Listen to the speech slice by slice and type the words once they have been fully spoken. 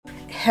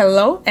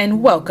Hello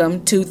and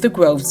welcome to the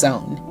Grove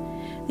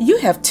Zone. You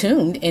have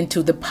tuned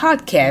into the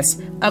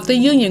podcast of the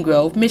Union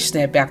Grove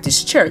Missionary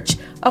Baptist Church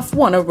of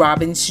Warner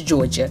Robins,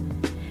 Georgia.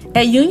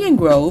 At Union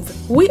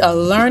Grove, we are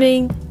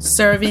learning,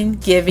 serving,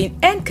 giving,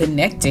 and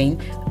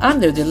connecting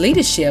under the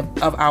leadership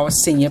of our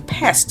senior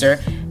pastor,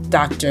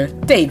 Dr.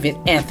 David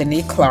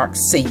Anthony Clark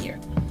Sr.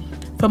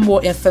 For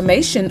more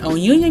information on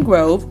Union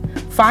Grove,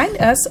 find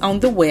us on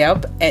the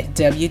web at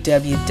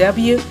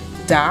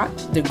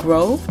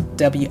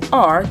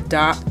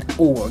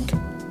www.thegrovewr.org.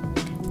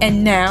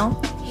 And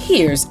now,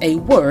 here's a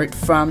word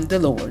from the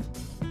Lord.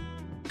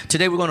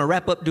 Today we're going to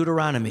wrap up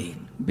Deuteronomy.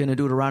 Been in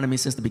Deuteronomy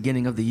since the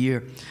beginning of the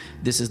year.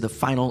 This is the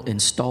final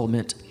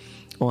installment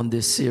on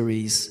this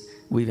series.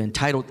 We've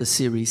entitled the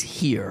series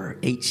Hear,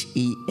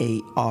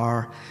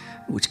 H-E-A-R,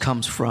 which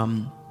comes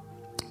from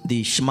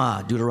the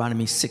Shema,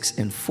 Deuteronomy 6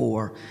 and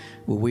 4,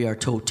 where we are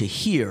told to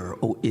hear,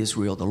 O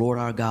Israel, the Lord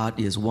our God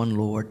is one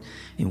Lord,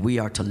 and we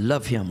are to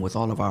love him with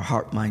all of our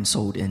heart, mind,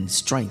 soul, and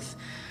strength.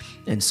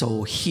 And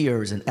so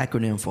hear is an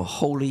acronym for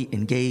holy,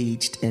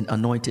 engaged, and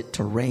anointed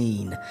to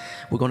reign.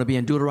 We're going to be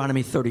in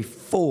Deuteronomy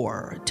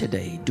 34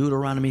 today,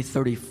 Deuteronomy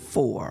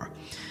 34.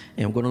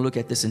 And we're going to look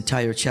at this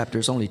entire chapter.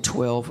 It's only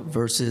 12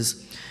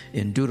 verses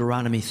in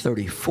Deuteronomy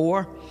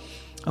 34.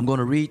 I'm going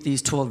to read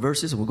these 12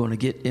 verses, and we're going to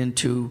get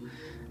into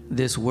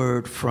this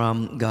word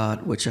from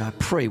God, which I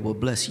pray will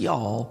bless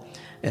y'all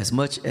as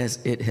much as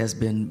it has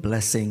been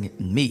blessing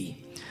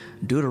me.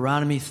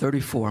 Deuteronomy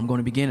 34. I'm going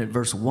to begin at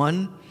verse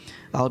 1.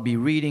 I'll be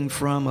reading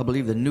from, I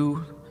believe, the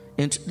New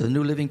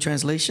Living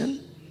Translation.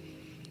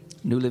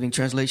 New Living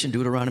Translation,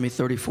 Deuteronomy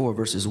 34,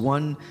 verses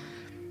 1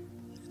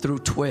 through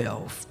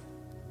 12.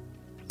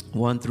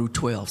 1 through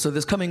 12. So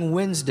this coming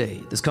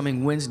Wednesday,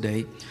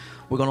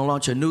 we're going to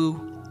launch a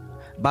new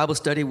Bible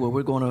study where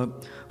we're going to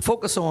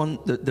focus on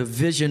the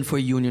vision for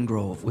Union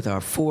Grove with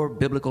our 4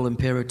 biblical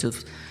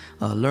imperatives: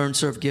 learn,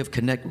 serve, give,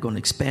 connect. We're going to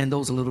expand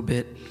those a little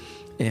bit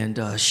and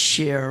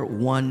share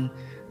one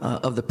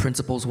of the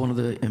principles, one of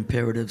the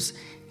imperatives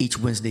each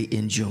Wednesday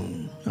in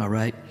June. All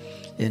right.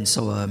 And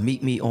so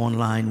meet me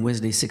online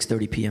Wednesday,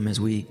 6:30 p.m. as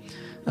we,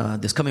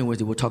 this coming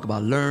Wednesday, we'll talk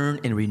about learn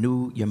and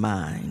renew your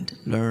mind.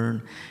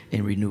 Learn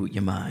and renew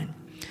your mind.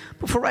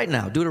 But for right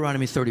now,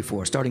 Deuteronomy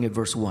 34, starting at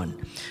verse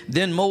 1.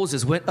 Then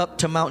Moses went up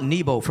to Mount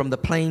Nebo from the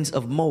plains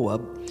of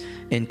Moab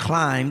and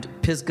climbed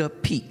Pisgah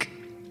Peak,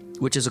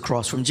 which is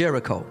across from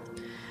Jericho.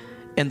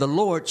 And the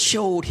Lord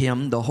showed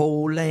him the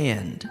whole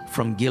land,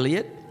 from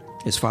Gilead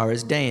as far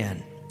as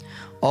Dan,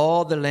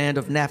 all the land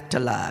of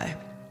Naphtali,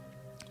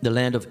 the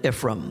land of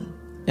Ephraim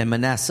and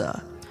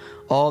Manasseh,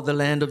 all the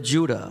land of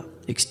Judah,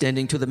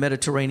 extending to the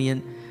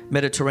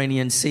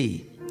Mediterranean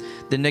Sea,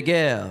 the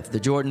Negev, the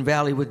Jordan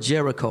Valley with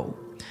Jericho,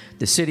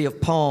 the city of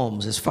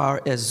palms as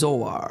far as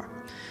Zoar.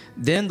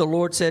 Then the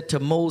Lord said to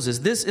Moses,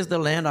 "This is the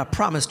land I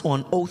promised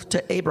on oath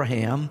to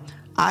Abraham,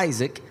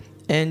 Isaac,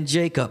 and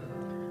Jacob,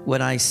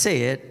 when I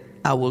said,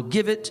 I will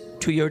give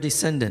it to your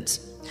descendants.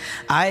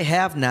 I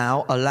have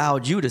now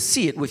allowed you to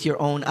see it with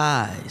your own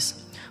eyes,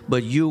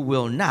 but you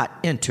will not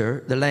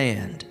enter the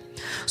land."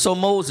 So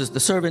Moses, the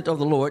servant of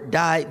the Lord,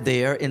 died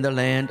there in the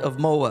land of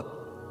Moab,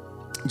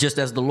 just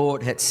as the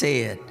Lord had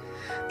said.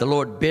 The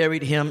Lord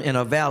buried him in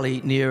a valley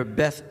near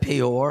Beth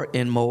Peor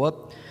in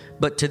Moab,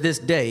 but to this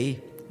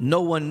day, no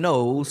one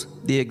knows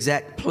the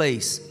exact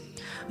place.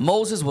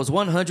 Moses was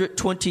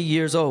 120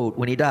 years old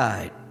when he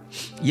died,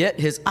 yet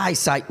his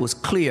eyesight was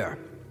clear,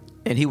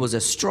 and he was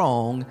as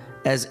strong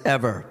as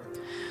ever.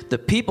 The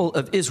people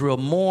of Israel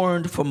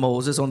mourned for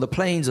Moses on the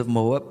plains of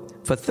Moab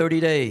for 30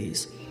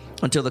 days,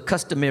 until the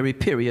customary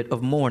period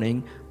of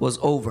mourning was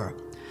over.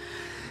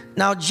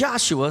 Now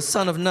Joshua,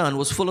 son of Nun,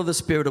 was full of the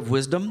spirit of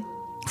wisdom,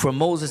 for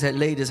Moses had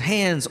laid his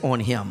hands on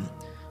him.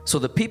 So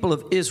the people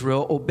of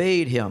Israel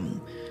obeyed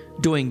him,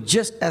 doing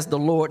just as the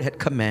Lord had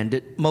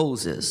commanded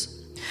Moses.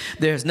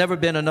 There has never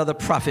been another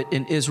prophet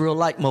in Israel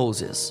like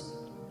Moses,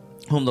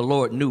 whom the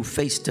Lord knew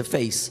face to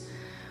face.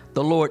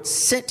 The Lord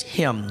sent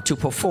him to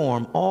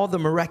perform all the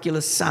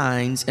miraculous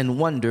signs and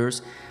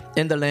wonders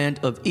in the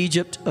land of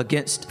Egypt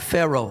against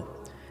Pharaoh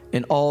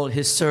and all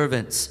his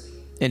servants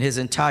in his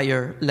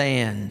entire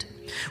land.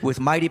 With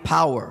mighty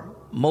power,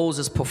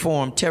 Moses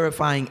performed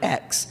terrifying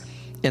acts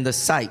in the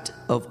sight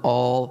of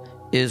all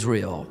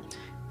Israel.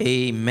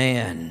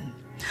 Amen.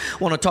 I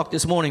want to talk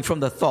this morning from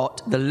the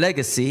thought, the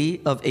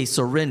legacy of a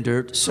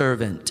surrendered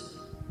servant.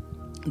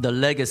 The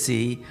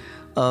legacy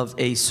of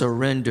a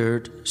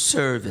surrendered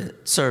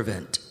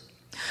servant.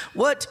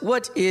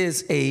 What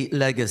is a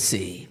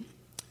legacy?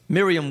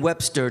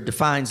 Merriam-Webster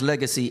defines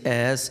legacy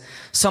as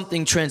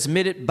something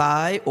transmitted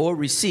by or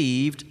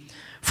received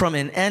from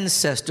an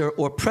ancestor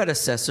or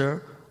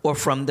predecessor or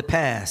from the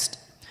past.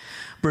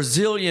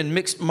 Brazilian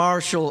mixed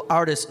martial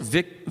artist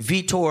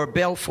Vitor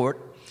Belfort,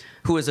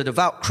 who is a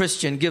devout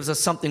Christian, gives us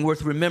something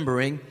worth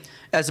remembering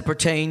as it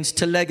pertains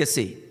to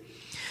legacy.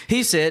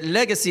 He said,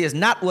 "Legacy is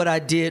not what I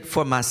did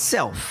for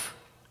myself,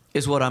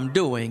 is what I'm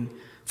doing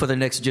for the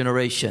next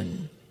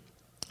generation."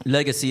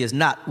 Legacy is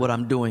not what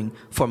I'm doing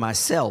for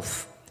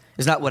myself,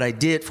 It's not what I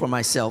did for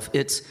myself.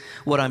 It's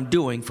what I'm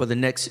doing for the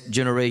next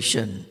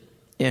generation,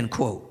 end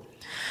quote.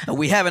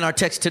 We have in our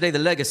text today the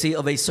legacy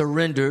of a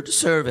surrendered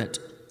servant,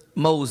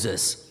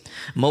 Moses.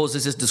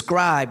 Moses is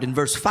described in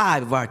verse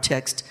 5 of our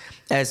text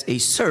as a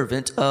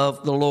servant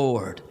of the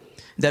Lord.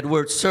 That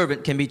word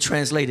servant can be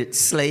translated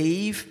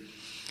slave.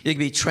 It can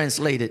be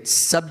translated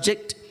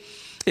subject.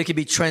 It can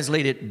be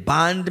translated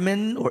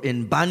bondman or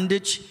in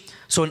bondage.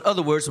 So in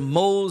other words,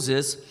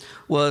 Moses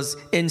was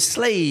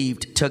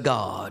enslaved to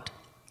God.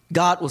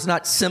 God was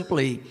not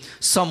simply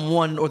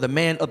someone or the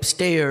man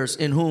upstairs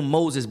in whom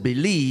Moses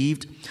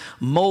believed.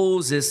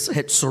 Moses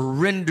had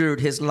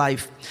surrendered his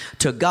life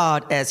to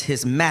God as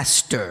his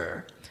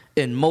master,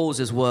 and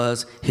Moses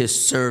was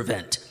his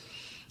servant.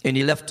 And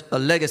he left a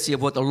legacy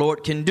of what the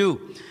Lord can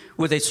do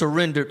with a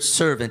surrendered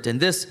servant. And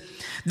this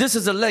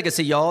is a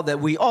legacy, y'all, that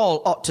we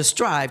all ought to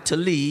strive to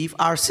leave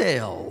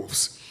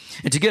ourselves.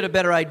 And to get a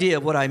better idea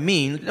of what I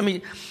mean, let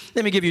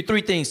me give you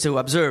three things to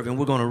observe, and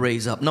we're going to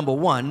raise up. Number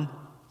one,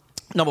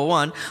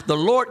 the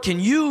Lord can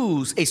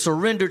use a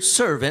surrendered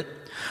servant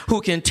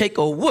who can take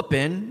a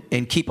whooping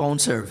and keep on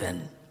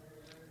serving.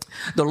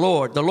 The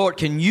Lord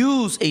can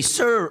use a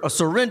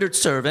surrendered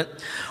servant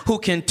who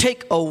can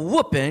take a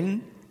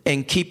whooping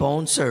and keep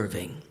on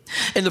serving.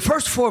 In the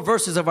first 4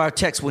 verses of our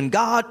text, when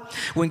God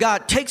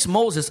takes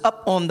Moses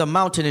up on the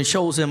mountain and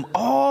shows him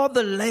all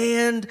the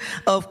land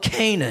of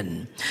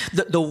Canaan,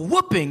 the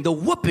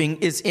whooping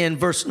is in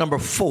verse number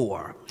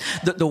 4.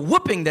 The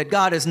whooping that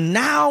God is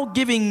now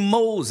giving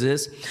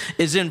Moses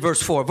is in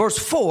verse 4. Verse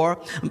 4,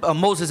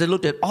 Moses had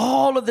looked at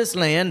all of this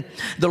land.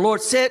 The Lord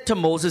said to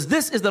Moses,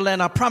 "This is the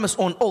land I promised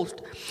on oath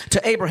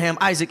to Abraham,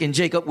 Isaac, and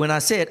Jacob when I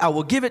said, I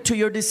will give it to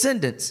your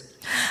descendants.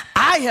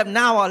 I have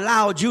now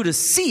allowed you to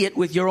see it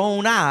with your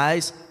own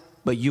eyes,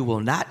 but you will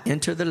not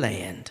enter the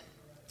land."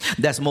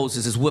 That's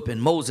Moses' whooping.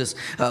 Moses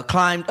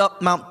climbed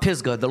up Mount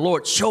Pisgah. The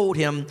Lord showed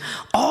him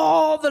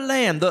all the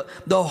land,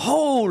 the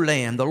whole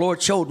land. The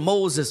Lord showed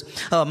Moses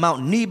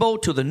Mount Nebo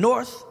to the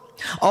north,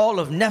 all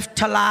of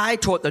Naphtali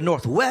toward the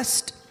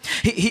northwest.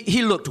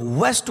 He looked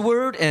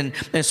westward and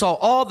saw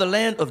all the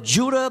land of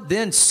Judah,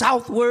 then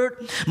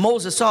southward.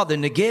 Moses saw the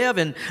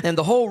Negev and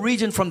the whole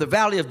region from the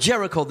valley of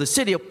Jericho, the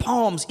city of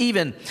palms,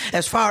 even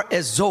as far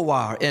as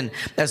Zoar. And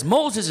as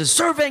Moses is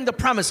surveying the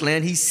promised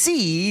land, he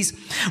sees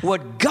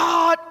that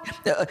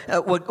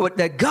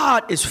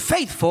God is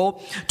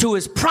faithful to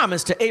his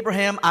promise to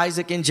Abraham,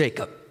 Isaac, and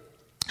Jacob.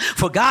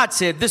 For God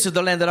said, "This is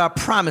the land that I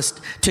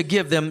promised to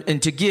give them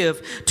and to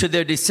give to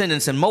their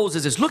descendants." And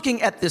Moses is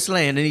looking at this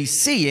land and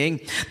he's seeing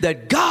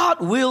that God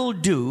will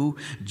do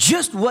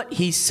just what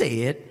he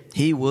said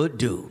he would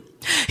do.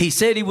 He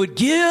said he would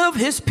give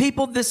his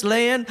people this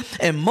land,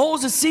 and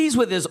Moses sees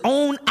with his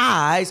own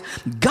eyes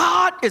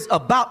God is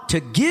about to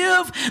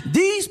give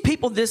these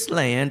people this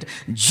land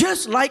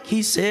just like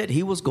he said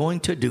he was going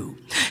to do.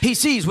 He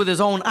sees with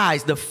his own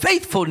eyes the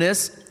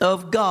faithfulness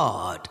of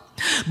God.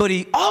 But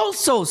he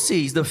also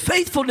sees the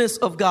faithfulness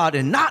of God,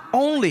 and not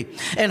only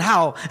and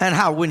how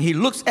when he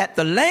looks at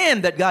the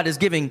land that God is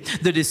giving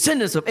the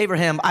descendants of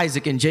Abraham,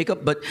 Isaac, and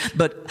Jacob,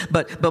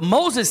 but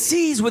Moses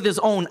sees with his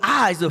own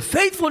eyes the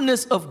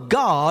faithfulness of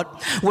God,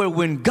 where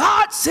when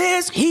God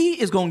says he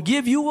is going to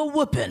give you a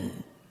whooping,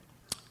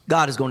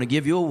 God is going to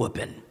give you a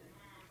whooping.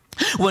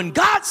 When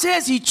God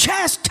says he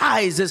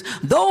chastises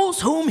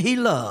those whom he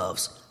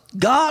loves,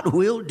 God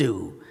will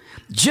do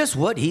just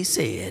what he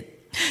said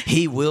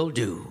he will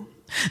do.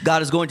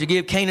 God is going to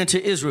give Canaan to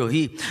Israel.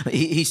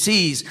 He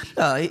sees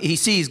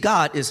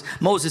God as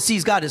Moses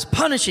sees God as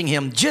punishing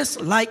him just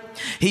like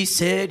he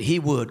said he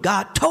would.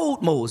 God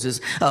told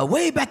Moses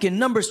way back in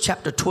Numbers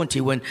chapter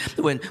 20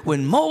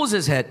 when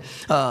Moses had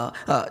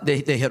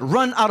they had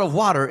run out of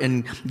water,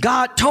 and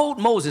God told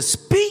Moses,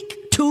 "Speak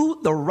to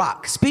the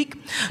rock. Speak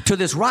to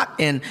this rock,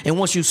 and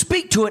once you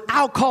speak to it,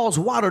 I'll cause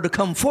water to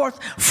come forth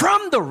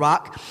from the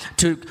rock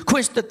to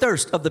quench the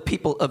thirst of the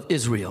people of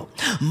Israel."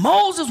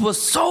 Moses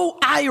was so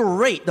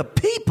irate. The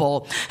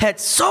people had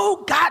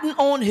so gotten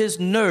on his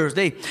nerves.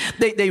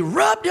 They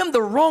rubbed him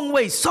the wrong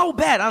way so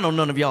bad. I know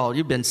none of y'all,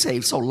 you've been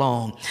saved so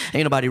long.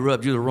 Ain't nobody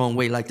rubbed you the wrong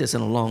way like this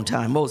in a long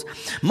time.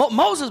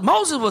 Moses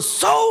was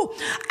so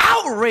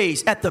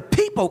outraged at the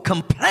people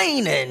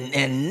complaining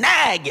and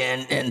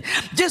nagging and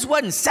just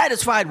wasn't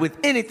satisfied with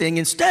anything.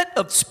 Instead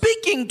of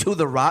speaking to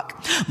the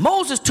rock,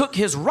 Moses took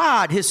his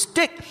rod, his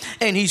stick,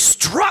 and he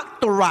struck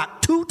the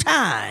rock 2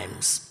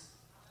 times.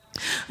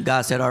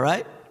 God said, "All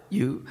right,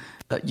 you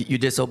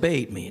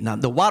disobeyed me." Now,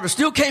 the water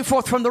still came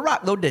forth from the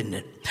rock, though, didn't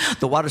it?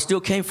 The water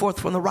still came forth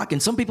from the rock.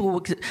 And some people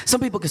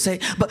could say,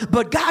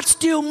 but God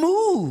still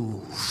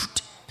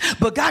moved.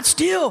 But God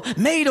still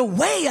made a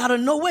way out of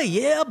no way.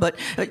 Yeah, but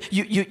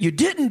you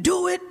didn't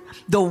do it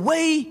the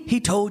way he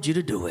told you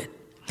to do it.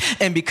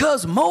 And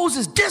because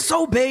Moses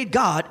disobeyed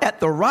God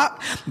at the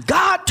rock,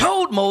 God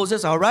told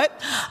Moses, "All right,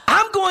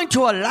 I'm going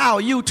to allow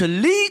you to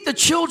lead the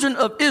children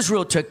of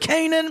Israel to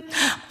Canaan.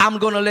 I'm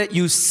going to let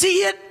you see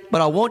it, but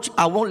I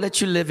won't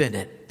let you live in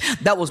it."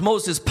 That was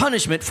Moses'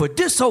 punishment for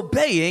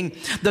disobeying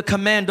the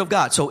command of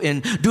God. So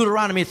in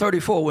Deuteronomy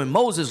 34, when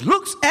Moses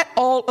looks at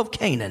all of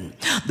Canaan,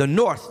 the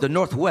north, the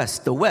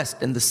northwest, the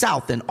west, and the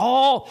south, and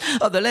all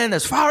of the land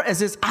as far as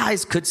his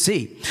eyes could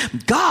see,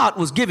 God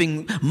was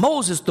giving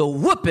Moses the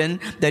whooping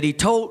that he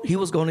told he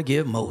was going to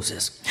give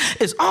Moses.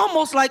 It's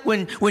almost like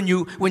when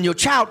your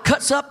child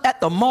cuts up at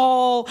the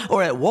mall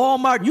or at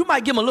Walmart, you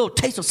might give them a little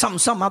taste of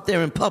something out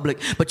there in public,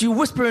 but you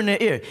whisper in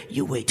their ear,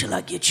 you wait till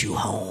I get you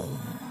home.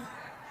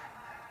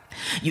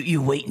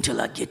 You wait until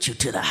I get you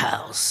to the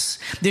house.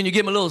 Then you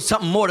give them a little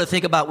something more to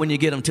think about when you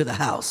get them to the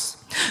house.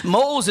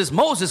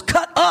 Moses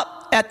cut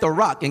up at the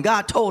rock, and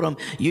God told him,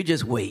 you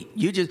just wait.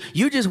 You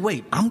just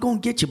wait. I'm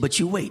going to get you, but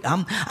you wait.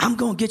 I'm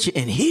going to get you.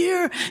 And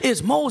here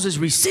is Moses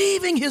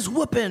receiving his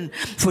whooping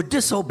for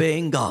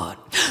disobeying God.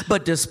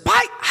 But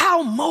despite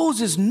how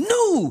Moses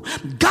knew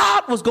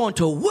God was going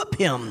to whoop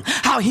him,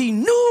 how he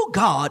knew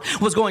God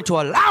was going to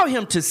allow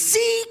him to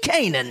see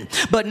Canaan,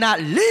 but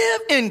not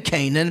live in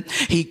Canaan,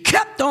 he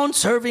kept on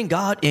serving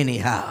God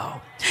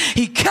anyhow.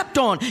 He kept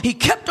on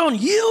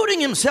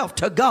yielding himself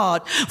to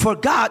God for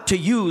God to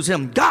use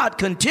him. God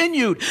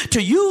continued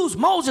to use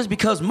Moses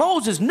because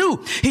Moses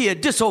knew he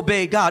had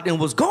disobeyed God and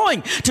was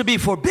going to be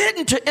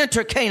forbidden to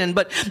enter Canaan.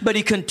 But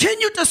he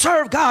continued to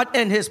serve God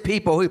and his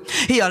people.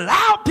 He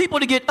allowed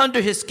people to get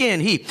under his skin.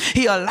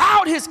 He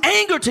allowed his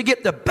anger to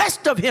get the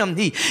best of him.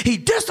 He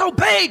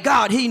disobeyed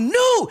God. He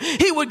knew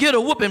he would get a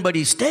whooping, but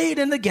he stayed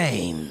in the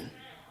game.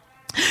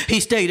 He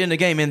stayed in the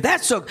game, and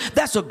that's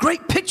a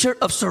great picture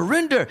of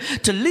surrender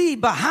to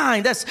leave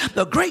behind. That's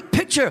a great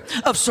picture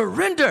of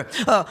surrender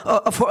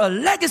for a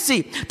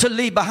legacy to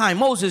leave behind.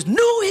 Moses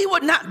knew he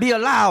would not be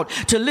allowed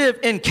to live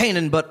in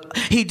Canaan, but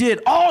he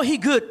did all he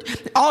could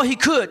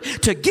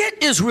to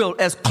get Israel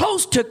as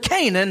close to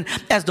Canaan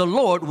as the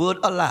Lord would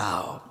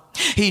allow.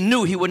 He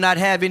knew he would not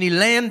have any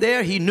land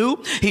there. He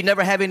knew he'd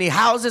never have any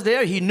houses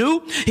there. He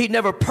knew he'd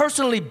never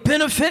personally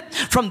benefit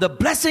from the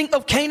blessing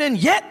of Canaan.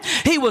 Yet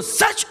he was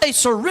such a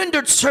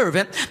surrendered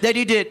servant that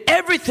he did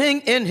everything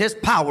in his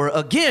power,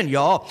 again,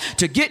 y'all,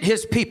 to get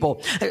his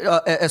people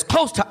as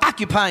close to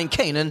occupying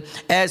Canaan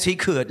as he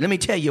could. Let me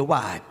tell you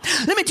why.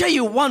 Let me tell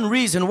you one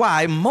reason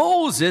why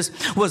Moses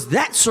was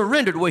that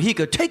surrendered where he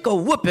could take a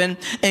whooping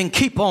and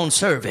keep on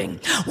serving.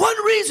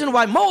 One reason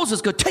why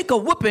Moses could take a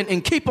whooping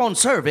and keep on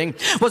serving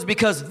was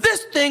because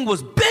this thing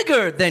was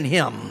bigger than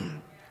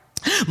him.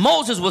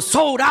 Moses was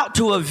sold out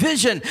to a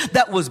vision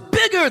that was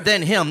bigger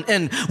than him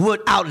and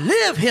would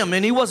outlive him,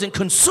 and he wasn't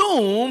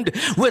consumed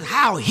with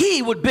how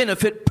he would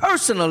benefit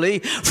personally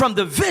from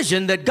the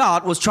vision that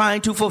God was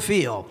trying to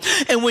fulfill.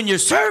 And when you're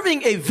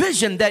serving a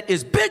vision that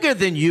is bigger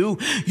than you,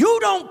 you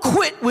don't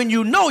quit when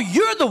you know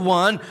you're the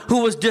one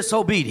who was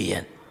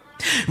disobedient.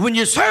 When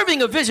you're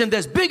serving a vision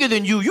that's bigger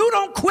than you, you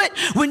don't quit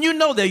when you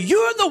know that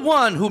you're the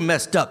one who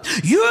messed up.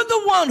 You're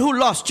the one who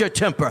lost your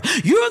temper.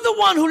 You're the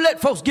one who let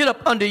folks get up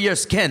under your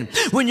skin.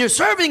 When you're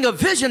serving a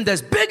vision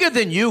that's bigger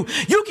than you,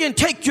 you can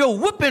take your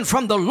whipping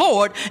from the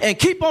Lord and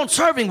keep on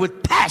serving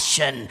with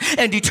passion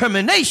and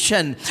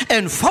determination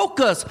and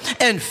focus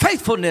and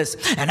faithfulness.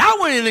 And I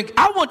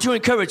want to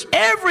encourage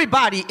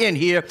everybody in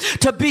here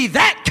to be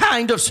that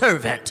kind of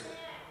servant.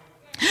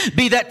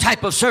 Be that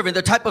type of servant,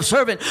 the type of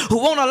servant who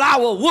won't allow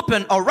a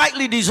whooping, a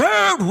rightly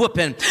deserved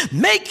whooping,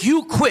 make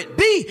you quit.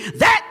 Be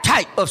that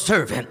type of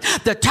servant,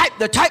 the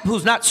type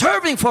who's not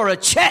serving for a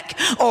check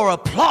or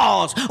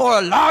applause or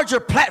a larger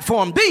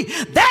platform. Be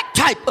that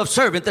type of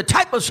servant, the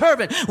type of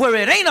servant where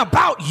it ain't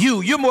about you.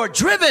 You're more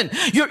driven.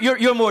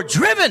 You're more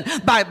driven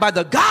by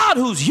the God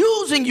who's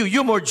using you.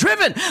 You're more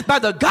driven by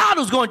the God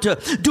who's going to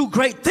do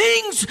great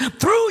things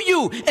through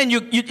you. And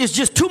it's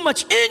just too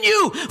much in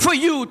you for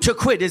you to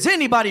quit. Is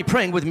anybody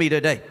praying with me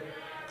today?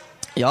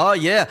 Oh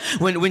yeah.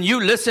 When you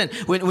listen,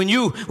 when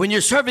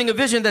you're serving a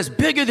vision that's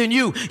bigger than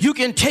you, you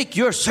can take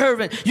your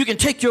servant, you can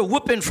take your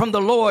whooping from the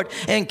Lord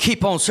and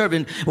keep on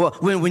serving. Well,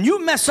 when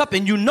you mess up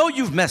and you know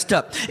you've messed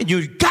up, and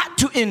you've got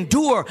to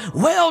endure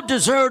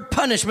well-deserved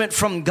punishment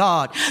from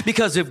God,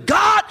 because if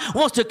God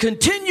wants to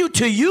continue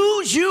to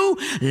use you,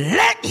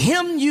 let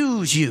him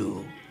use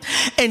you.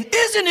 And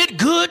isn't it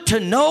good to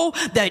know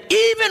that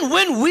even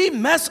when we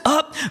mess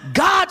up,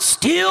 God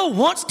still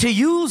wants to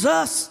use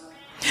us?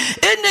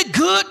 Isn't it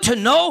good to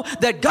know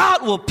that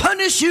God will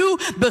punish you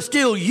but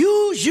still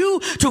use you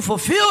to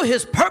fulfill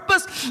his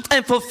purpose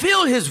and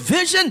fulfill his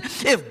vision?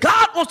 If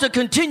God wants to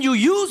continue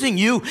using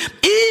you,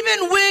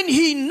 even when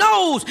he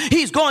knows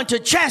he's going to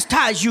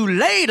chastise you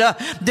later,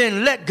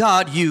 then let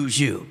God use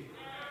you.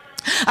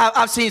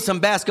 I've seen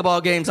some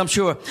basketball games. I'm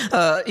sure,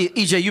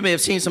 EJ, you may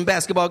have seen some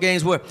basketball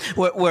games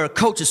where a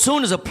coach, as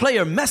soon as a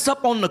player mess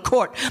up on the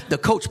court, the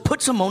coach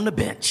puts him on the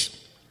bench.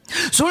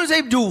 As soon as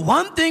they do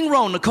one thing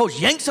wrong, the coach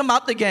yanks them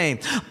out the game,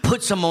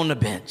 puts them on the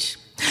bench.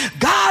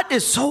 God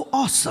is so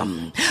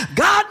awesome.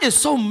 God is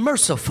so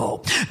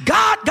merciful.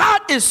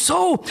 God is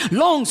so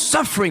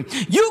long-suffering.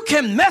 You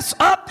can mess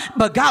up,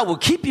 but God will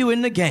keep you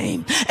in the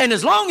game. And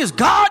as long as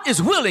God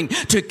is willing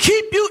to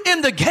keep you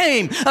in the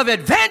game of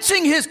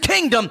advancing his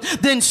kingdom,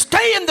 then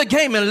stay in the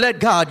game and let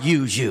God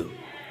use you.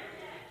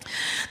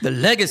 The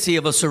legacy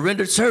of a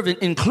surrendered servant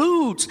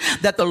includes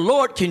that the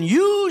Lord can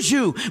use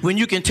you when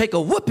you can take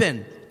a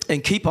whooping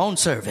and keep on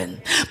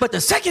serving. But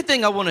the second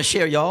thing I want to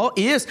share, y'all,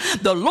 is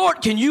the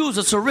Lord can use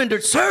a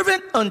surrendered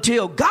servant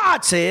until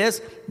God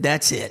says,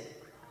 that's it.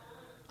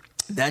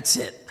 That's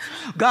it.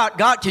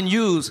 God can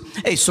use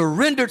a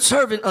surrendered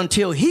servant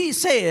until he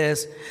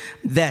says,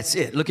 that's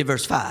it. Look at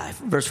verse 5.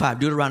 Verse 5,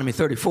 Deuteronomy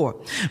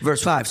 34,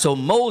 verse 5. So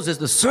Moses,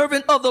 the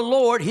servant of the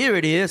Lord, here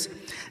it is,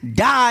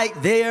 died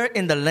there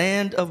in the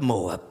land of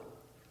Moab.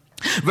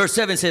 Verse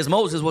 7 says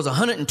Moses was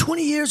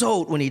 120 years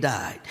old when he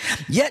died.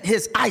 Yet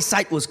his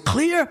eyesight was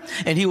clear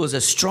and he was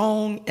as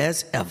strong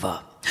as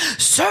ever.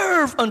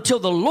 Serve until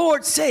the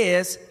Lord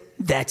says,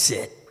 that's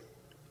it.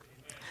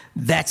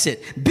 That's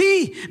it.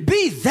 Be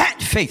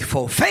that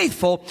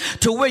faithful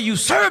to where you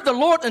serve the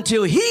Lord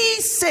until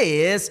he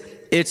says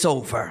it's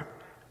over.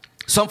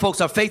 Some folks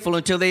are faithful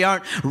until they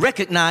aren't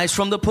recognized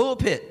from the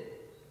pulpit.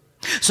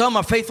 Some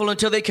are faithful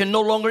until they can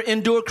no longer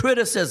endure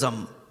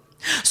criticism.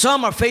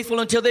 Some are faithful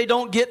until they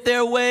don't get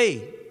their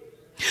way.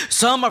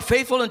 Some are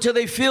faithful until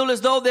they feel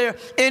as though they're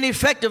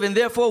ineffective and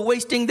therefore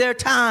wasting their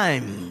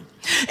time.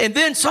 And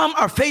then some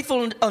are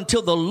faithful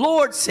until the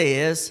Lord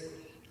says,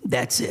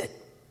 that's it.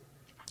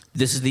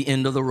 This is the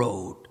end of the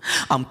road.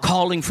 I'm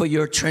calling for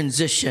your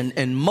transition.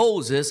 And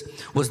Moses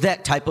was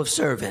that type of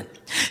servant.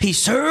 He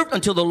served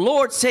until the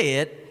Lord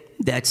said,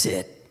 that's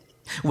it.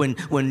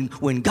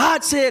 When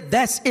God said,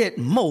 that's it,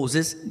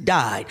 Moses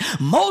died.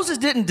 Moses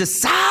didn't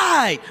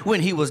decide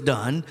when he was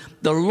done.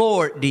 The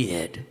Lord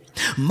did.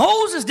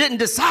 Moses didn't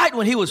decide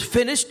when he was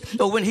finished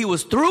or when he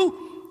was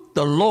through.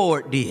 The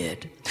Lord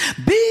did.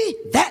 Be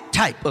that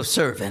type of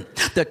servant.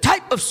 The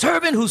type of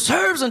servant who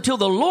serves until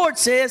the Lord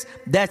says,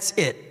 that's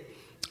it.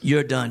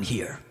 You're done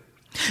here.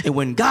 And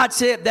when God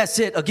said, that's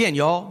it, again,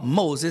 y'all,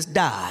 Moses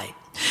died.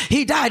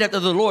 He died after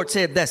the Lord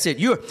said, that's it.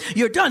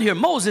 You're done here.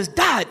 Moses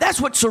died.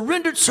 That's what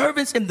surrendered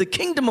servants in the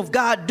kingdom of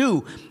God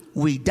do.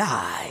 We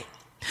die.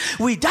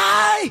 We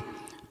die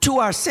to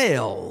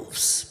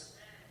ourselves.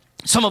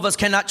 Some of us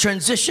cannot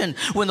transition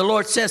when the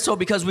Lord says so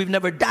because we've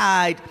never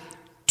died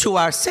to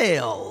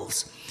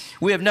ourselves.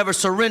 We have never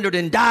surrendered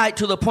and died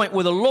to the point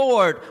where the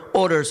Lord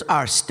orders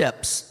our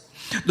steps.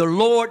 The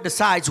Lord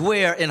decides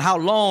where and how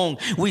long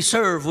we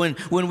serve when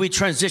we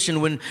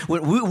transition, when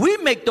we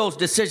make those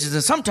decisions.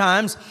 And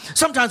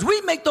sometimes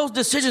we make those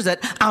decisions that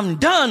I'm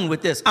done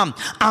with this.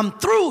 I'm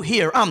through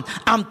here.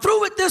 I'm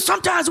through with this.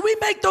 Sometimes we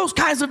make those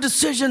kinds of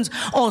decisions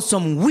on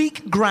some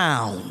weak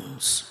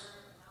grounds.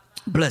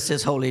 Bless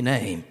his holy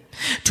name.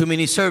 Too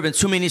many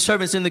servants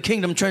in the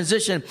kingdom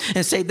transition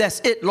and say that's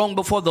it long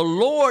before the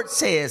Lord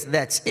says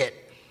that's it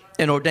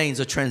and ordains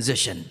a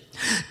transition.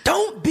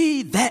 Don't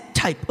be that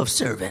type of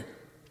servant.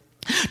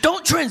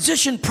 Don't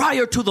transition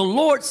prior to the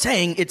Lord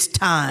saying it's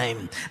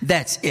time.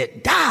 That's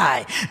it.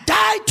 Die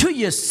to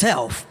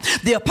yourself.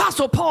 The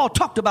Apostle Paul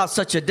talked about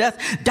such a death,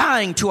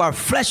 dying to our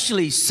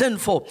fleshly,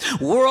 sinful,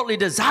 worldly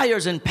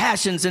desires and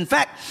passions. In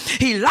fact,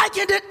 he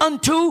likened it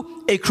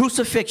unto a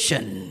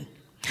crucifixion.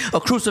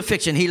 A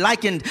crucifixion. He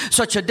likened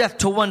such a death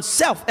to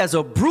oneself as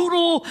a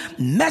brutal,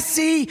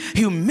 messy,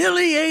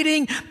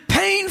 humiliating,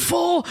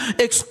 painful,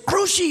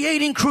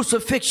 excruciating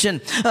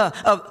crucifixion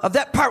of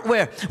that part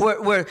where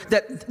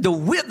that the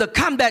will that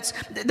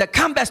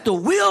combats the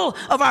will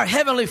of our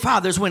heavenly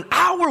fathers when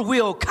our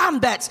will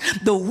combats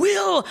the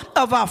will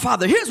of our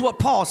Father. Here's what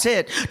Paul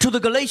said to the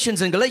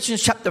Galatians in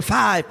Galatians chapter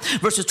 5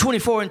 verses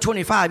 24 and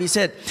 25. He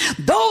said,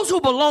 "Those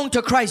who belong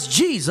to Christ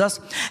Jesus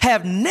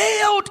have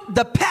nailed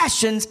the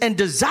passions and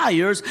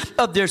desires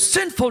of their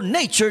sinful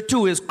nature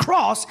to his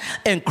cross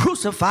and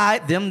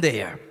crucified them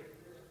there."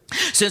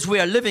 Since we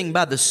are living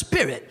by the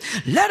Spirit,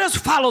 let us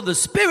follow the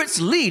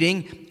Spirit's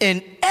leading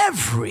in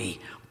every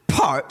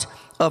part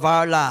of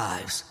our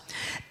lives.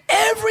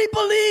 Every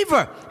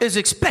believer is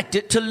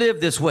expected to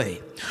live this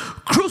way,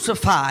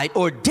 crucified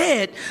or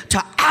dead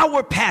to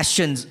our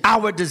passions,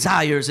 our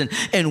desires,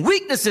 and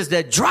weaknesses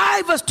that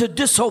drive us to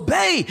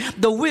disobey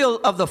the will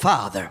of the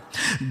Father.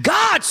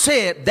 God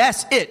said,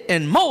 that's it,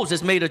 and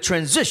Moses made a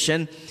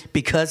transition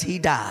because he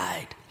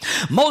died.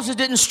 Moses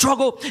didn't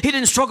struggle. He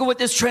didn't struggle with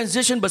this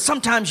transition. But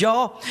sometimes,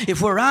 y'all, if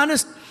we're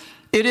honest,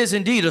 it is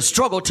indeed a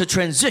struggle to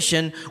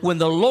transition when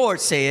the Lord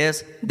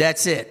says,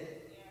 that's it.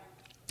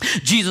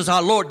 Jesus,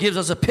 our Lord, gives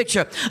us a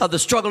picture of the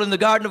struggle in the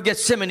Garden of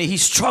Gethsemane. He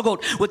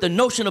struggled with the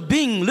notion of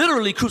being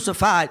literally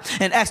crucified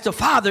and asked the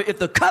Father if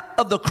the cup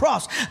of the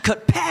cross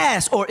could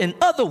pass, or in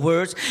other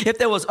words, if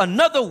there was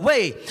another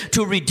way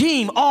to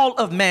redeem all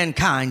of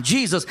mankind.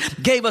 Jesus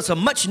gave us a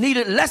much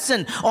needed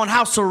lesson on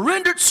how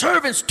surrendered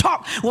servants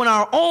talk when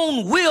our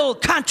own will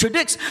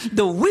contradicts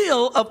the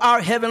will of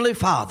our Heavenly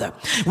Father.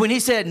 When he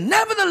said,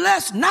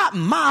 "Nevertheless, not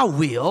my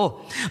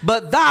will,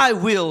 but thy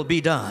will be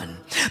done."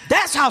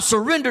 That's how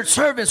surrendered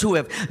servants who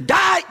have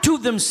died to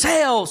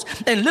themselves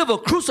and live a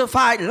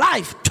crucified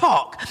life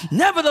talk.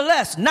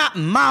 Nevertheless, not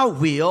my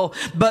will,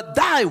 but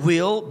thy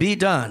will be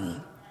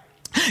done.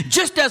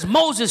 Just as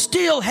Moses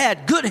still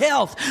had good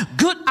health,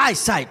 good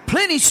eyesight,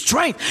 plenty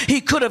strength,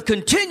 he could have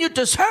continued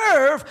to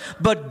serve,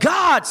 but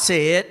God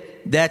said,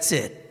 that's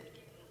it.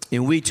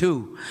 And we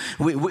too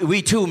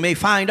may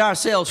find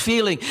ourselves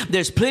feeling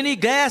there's plenty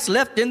gas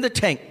left in the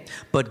tank,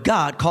 but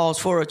God calls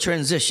for a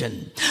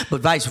transition.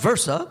 But vice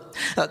versa,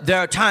 there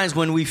are times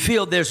when we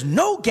feel there's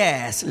no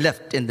gas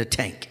left in the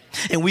tank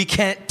and we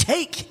can't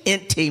take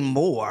any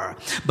more,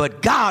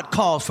 but God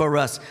calls for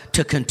us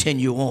to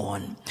continue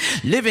on.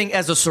 Living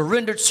as a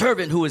surrendered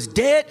servant who is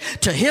dead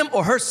to him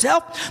or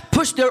herself,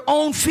 push their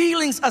own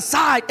feelings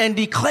aside and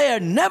declare,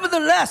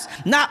 nevertheless,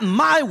 not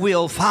my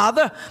will,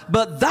 Father,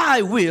 but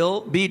thy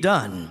will be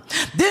done.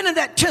 Then in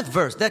that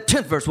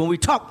 10th verse, when we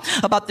talk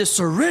about this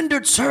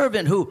surrendered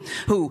servant who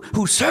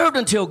served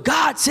until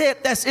God said,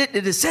 that's it.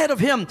 It is said of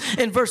him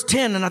in verse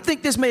 10, and I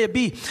think this may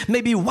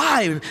be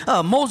why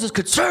Moses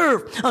could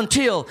serve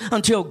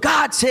until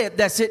God said,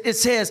 that's it. It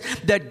says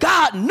that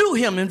God knew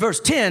him in verse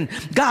 10.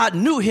 God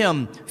knew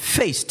him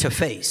face to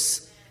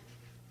face.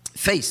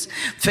 Face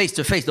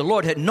to face. The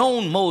Lord had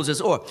known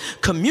Moses or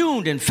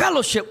communed in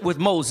fellowship with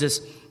Moses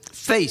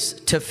face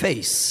to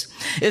face.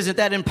 Isn't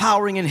that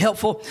empowering and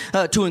helpful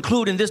to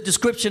include in this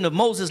description of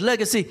Moses'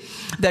 legacy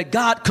that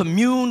God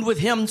communed with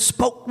him,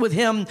 spoke with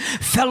him,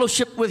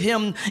 fellowshiped with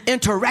him,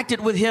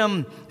 interacted with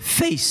him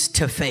face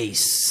to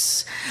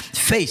face.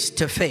 Face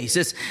to face.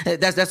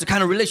 That's the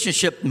kind of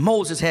relationship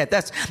Moses had.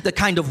 That's the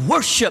kind of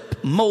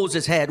worship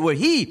Moses had, where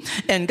he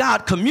and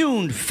God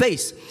communed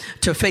face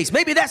to face.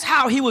 Maybe that's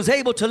how he was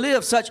able to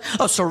live such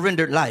a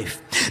surrendered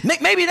life.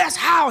 Maybe that's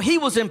how he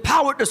was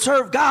empowered to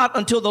serve God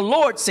until the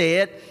Lord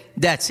said,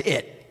 that's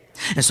it.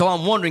 And so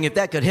I'm wondering if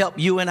that could help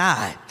you and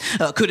I.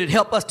 Could it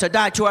help us to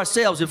die to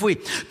ourselves if we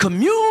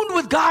communed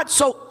with God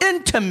so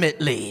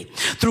intimately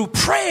through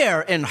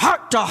prayer and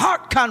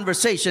heart-to-heart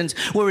conversations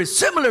where it's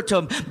similar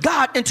to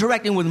God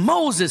interacting with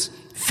Moses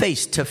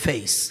face to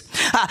face?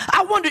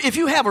 I wonder if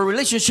you have a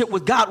relationship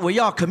with God where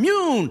y'all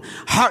commune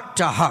heart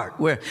to heart,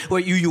 where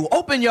you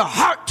open your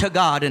heart to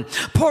God and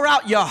pour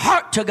out your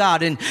heart to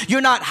God, and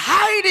you're not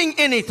hiding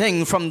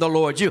anything from the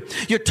Lord.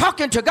 You're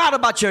talking to God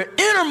about your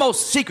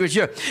innermost secrets,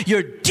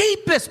 your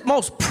deepest,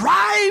 most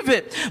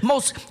private,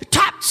 most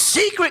top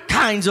secret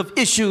kinds of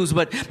issues,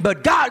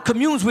 but God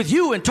communes with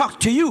you and talks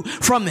to you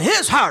from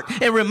his heart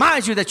and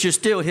reminds you that you're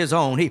still his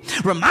own. He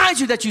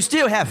reminds you that you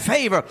still have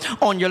favor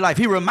on your life.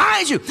 He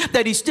reminds you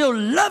that he still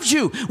loves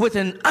you with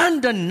an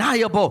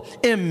undeniable,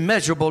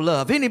 immeasurable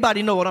love.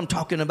 Anybody know what I'm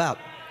talking about?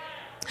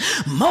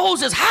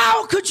 Moses,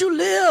 how could you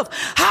live?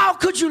 How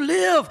could you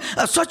live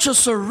such a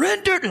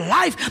surrendered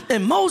life?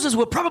 And Moses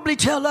would probably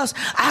tell us,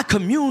 I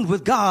communed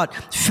with God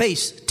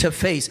face to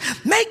face.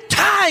 Make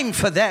time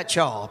for that,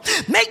 y'all.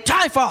 Make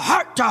time for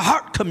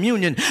heart-to-heart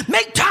communion.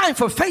 Make time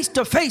for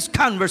face-to-face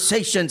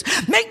conversations.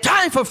 Make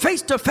time for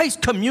face-to-face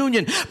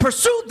communion.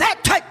 Pursue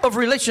that type of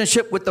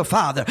relationship with the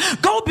Father.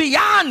 Go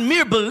beyond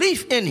mere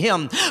belief in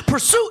him.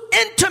 Pursue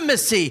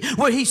intimacy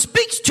where he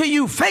speaks to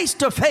you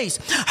face-to-face,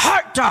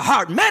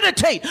 heart-to-heart.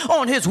 Meditate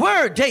on his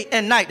word day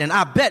and night, and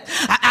I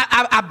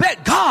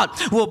bet God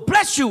will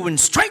bless you and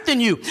strengthen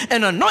you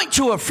and anoint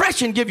you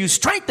afresh and give you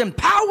strength and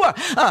power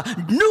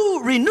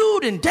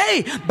renewed and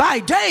day by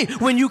day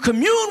when you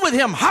commune with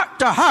him heart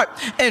to heart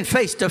and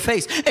face to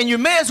face. And you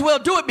may as well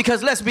do it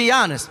because let's be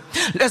honest,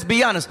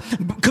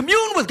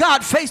 commune with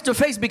God face to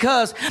face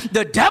because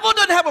the devil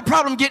doesn't have a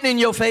problem getting in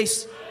your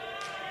face.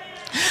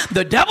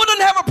 The devil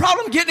doesn't have a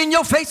problem getting in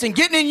your face and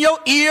getting in your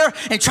ear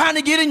and trying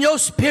to get in your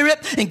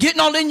spirit and getting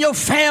all in your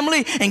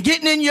family and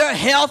getting in your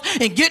health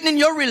and getting in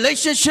your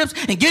relationships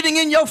and getting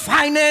in your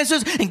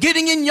finances and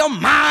getting in your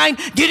mind,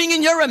 getting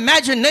in your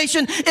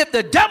imagination. If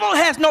the devil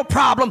has no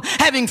problem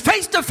having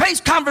face-to-face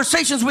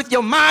conversations with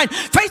your mind,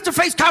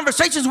 face-to-face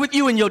conversations with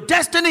you and your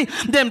destiny,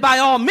 then by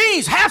all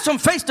means have some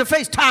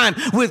face-to-face time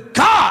with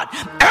God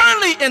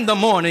early in the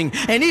morning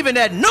and even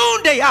at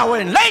noonday hour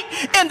and late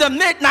in the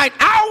midnight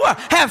hour.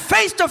 Have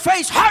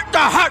face-to-face,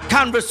 heart-to-heart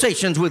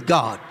conversations with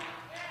God.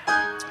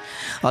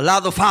 Allow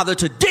the Father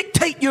to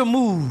dictate your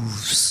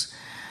moves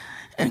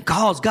and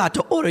cause God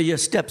to order your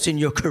steps in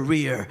your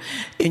career,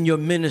 in your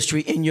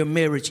ministry, in your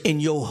marriage, in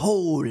your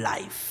whole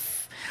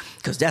life.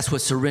 Because that's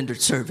what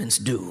surrendered servants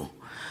do.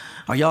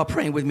 Are y'all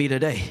praying with me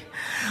today?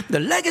 The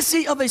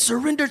legacy of a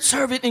surrendered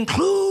servant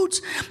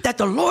includes that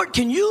the Lord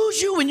can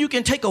use you and you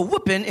can take a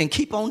whooping and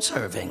keep on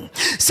serving.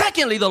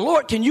 Secondly, the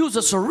Lord can use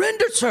a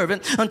surrendered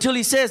servant until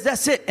he says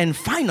that's it. And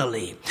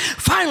finally,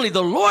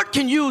 the Lord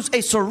can use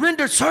a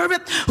surrendered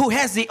servant who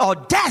has the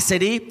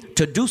audacity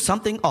to do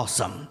something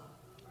awesome.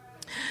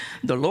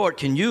 The Lord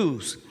can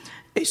use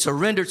a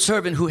surrendered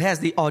servant who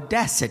has the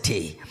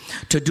audacity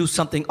to do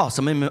something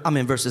awesome. I'm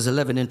in verses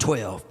 11 and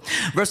 12.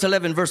 Verse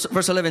 11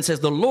 says,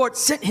 the Lord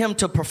sent him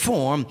to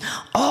perform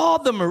all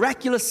the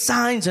miraculous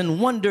signs and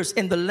wonders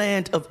in the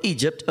land of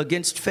Egypt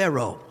against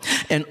Pharaoh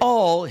and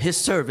all his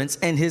servants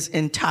and his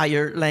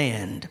entire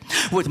land.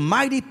 With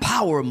mighty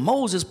power,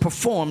 Moses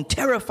performed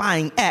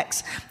terrifying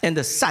acts in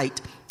the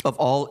sight of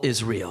all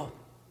Israel.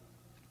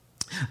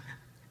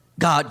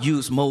 God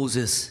used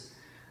Moses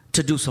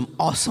to do some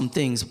awesome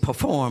things,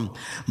 perform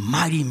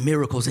mighty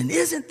miracles. And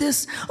isn't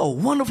this a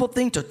wonderful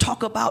thing to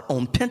talk about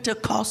on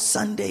Pentecost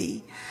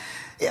Sunday?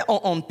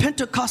 on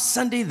Pentecost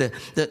Sunday,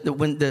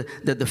 when the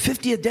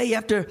 50th day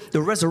after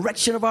the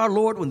resurrection of our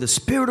Lord, when the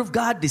Spirit of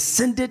God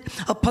descended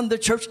upon the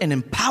church and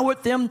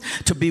empowered them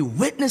to be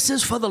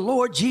witnesses for the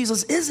Lord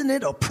Jesus, isn't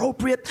it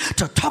appropriate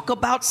to talk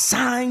about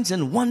signs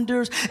and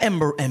wonders and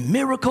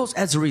miracles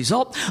as a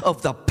result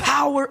of the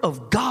power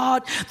of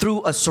God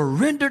through a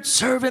surrendered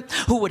servant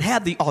who would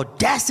have the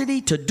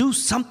audacity to do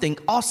something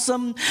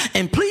awesome?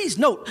 And please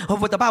note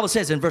what the Bible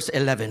says in verse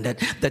 11,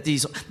 that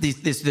these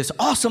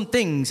awesome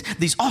things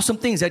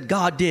that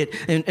God did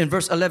in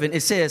verse 11.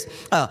 It says,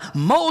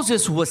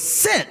 Moses was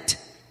sent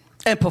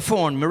and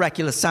performed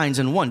miraculous signs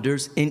and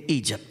wonders in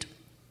Egypt.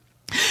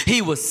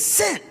 He was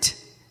sent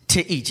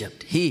to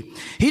Egypt. He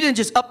didn't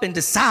just up and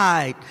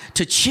decide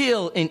to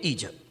chill in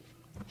Egypt.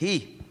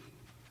 He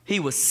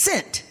was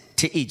sent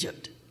to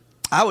Egypt.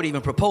 I would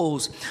even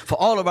propose for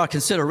all of our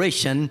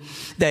consideration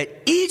that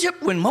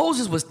Egypt, when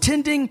Moses was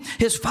tending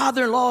his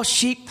father-in-law's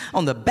sheep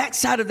on the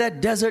backside of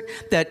that desert,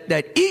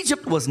 that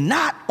Egypt was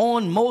not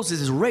on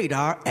Moses'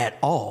 radar at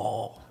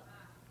all.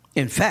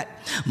 In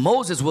fact,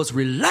 Moses was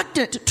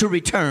reluctant to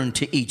return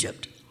to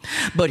Egypt,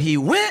 but he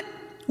went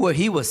where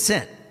he was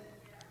sent.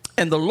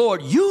 And the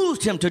Lord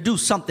used him to do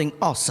something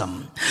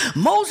awesome.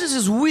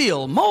 Moses'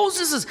 will,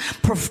 Moses'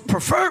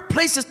 preferred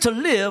places to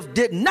live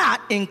did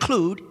not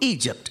include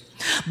Egypt.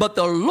 But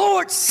the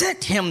Lord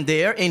sent him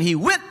there, and he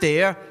went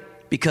there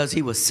because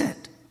he was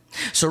sent.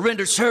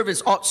 Surrendered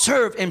servants ought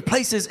serve in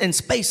places and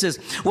spaces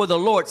where the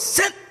Lord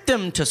sent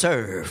them to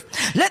serve.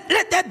 Let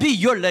that be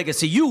your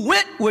legacy. You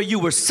went where you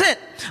were sent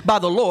by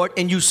the Lord,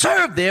 and you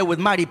served there with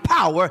mighty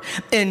power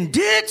and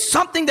did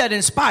something that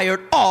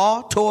inspired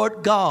awe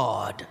toward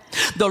God.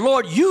 The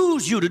Lord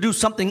used you to do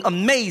something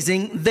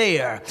amazing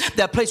there.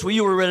 That place where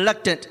you were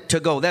reluctant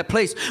to go. That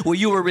place where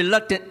you were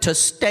reluctant to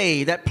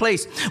stay. That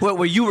place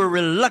where you were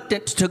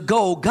reluctant to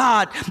go.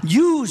 God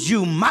used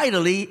you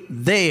mightily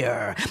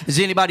there. Is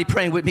anybody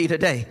praying with me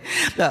today?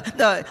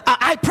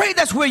 I pray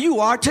that's where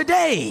you are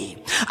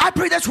today. I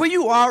pray that's where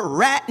you are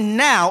right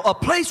now. A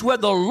place where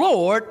the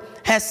Lord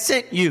has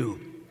sent you.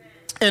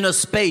 In a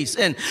space,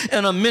 in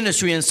a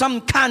ministry, in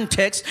some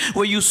context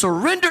where you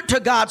surrendered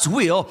to God's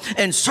will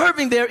and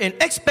serving there in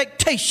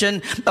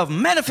expectation of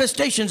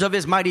manifestations of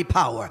his mighty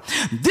power.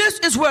 This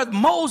is where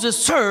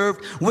Moses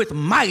served with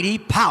mighty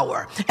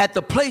power, at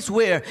the place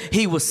where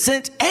he was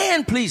sent.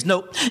 And please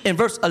note, in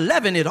verse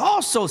 11, it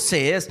also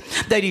says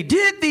that he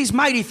did these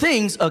mighty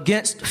things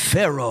against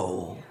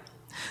Pharaoh.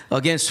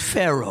 Against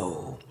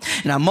Pharaoh.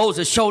 Now,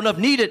 Moses sure enough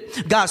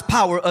needed God's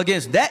power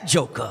against that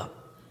joker.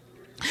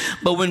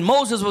 But when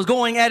Moses was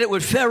going at it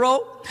with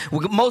Pharaoh,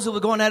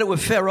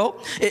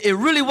 it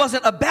really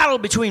wasn't a battle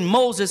between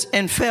Moses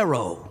and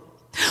Pharaoh.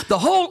 The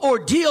whole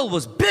ordeal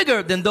was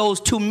bigger than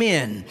those two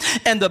men.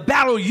 And the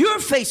battle you're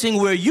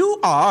facing where you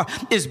are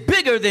is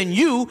bigger than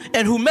you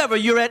and whomever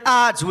you're at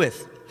odds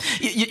with.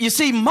 You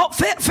see,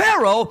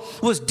 Pharaoh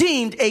was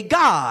deemed a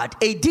god,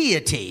 a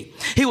deity.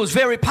 He was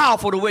very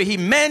powerful the way he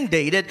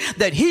mandated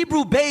that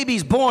Hebrew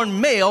babies born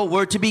male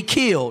were to be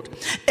killed.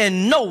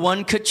 And no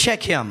one could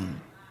check him.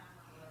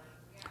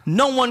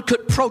 No one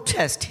could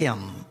protest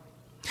him.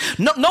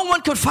 No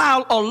one could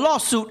file a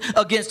lawsuit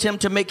against him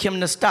to make him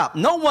to stop.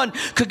 No one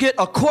could get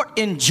a court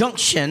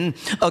injunction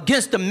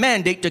against the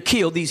mandate to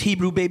kill these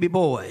Hebrew baby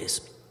boys.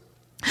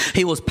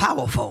 He was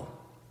powerful.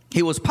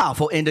 He was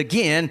powerful. And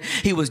again,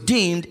 he was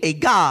deemed a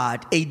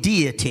god, a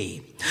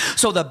deity.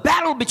 So the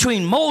battle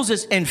between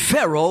Moses and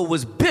Pharaoh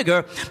was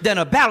bigger than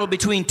a battle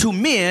between two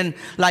men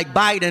like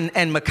Biden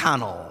and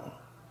McConnell.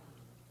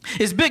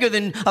 It's bigger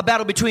than a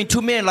battle between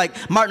two men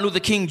like Martin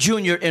Luther King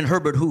Jr. and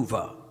Herbert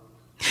Hoover.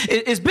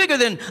 It's bigger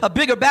than a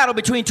bigger battle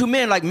between two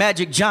men like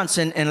Magic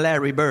Johnson and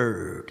Larry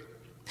Bird.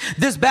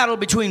 This battle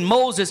between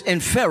Moses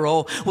and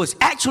Pharaoh was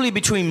actually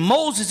between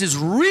Moses'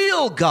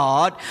 real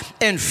God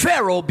and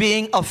Pharaoh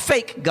being a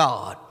fake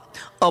God,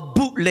 a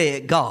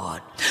bootleg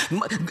God.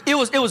 It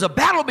was a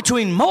battle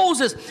between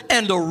Moses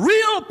and the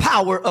real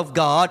power of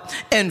God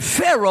and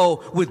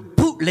Pharaoh with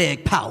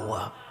bootleg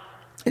power.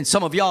 And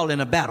some of y'all in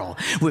a battle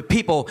with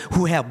people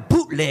who have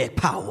bootleg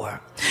power.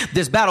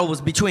 This battle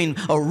was between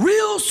a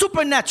real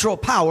supernatural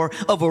power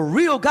of a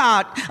real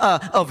God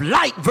of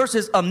light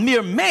versus a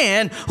mere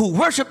man who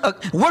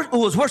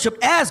was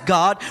worshipped as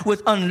God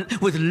with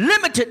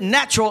limited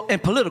natural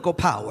and political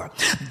power.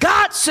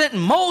 God sent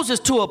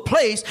Moses to a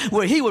place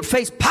where he would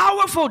face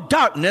powerful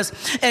darkness,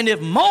 and if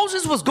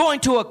Moses was going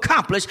to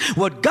accomplish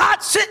what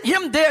God sent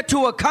him there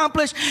to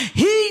accomplish,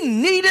 he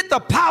needed the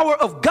power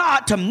of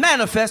God to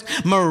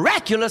manifest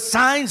miraculous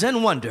signs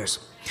and wonders.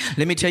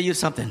 Let me tell you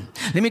something.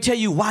 Let me tell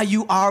you why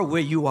you are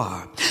where you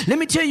are. Let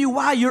me tell you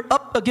why you're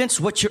up against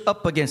what you're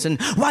up against and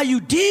why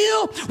you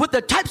deal with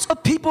the types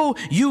of people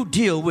you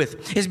deal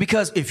with. Is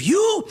because if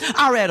you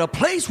are at a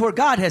place where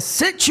God has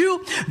sent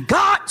you,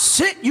 God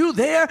sent you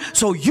there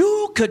so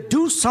you could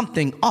do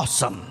something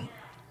awesome.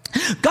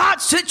 God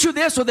sent you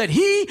there so that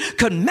he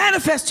could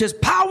manifest his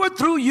power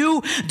through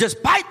you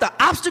despite the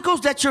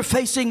obstacles that you're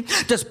facing,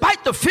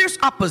 despite the fierce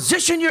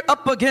opposition you're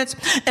up against.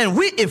 And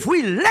if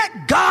we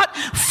let God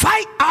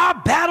fight our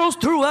battles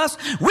through us,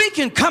 we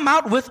can come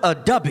out with a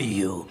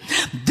W.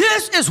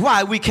 This is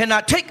why we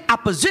cannot take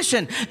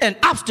opposition and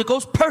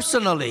obstacles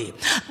personally.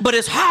 But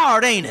it's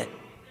hard, ain't it?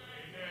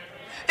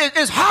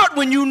 It's hard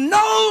when you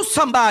know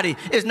somebody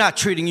is not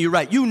treating you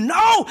right. You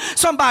know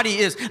somebody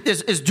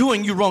is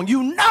doing you wrong.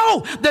 You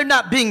know they're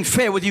not being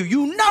fair with you.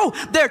 You know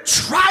they're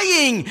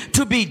trying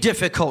to be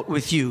difficult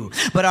with you.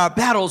 But our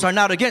battles are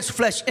not against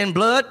flesh and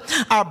blood.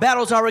 Our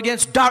battles are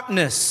against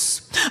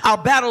darkness. Our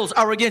battles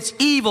are against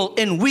evil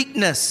and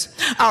weakness.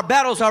 Our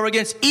battles are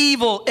against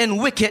evil and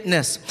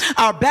wickedness.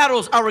 Our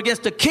battles are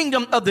against the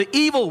kingdom of the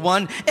evil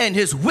one and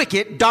his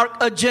wicked dark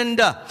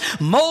agenda.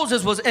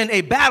 Moses was in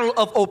a battle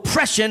of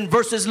oppression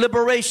versus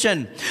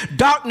liberation,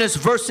 darkness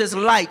versus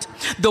light,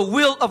 the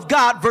will of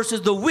God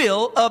versus the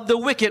will of the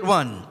wicked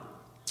one.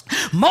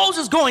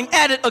 Moses going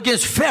at it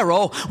against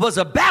Pharaoh was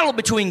a battle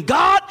between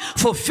God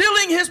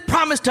fulfilling his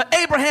promise to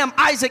Abraham,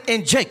 Isaac,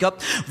 and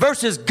Jacob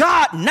versus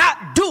God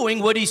not doing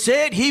what he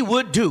said he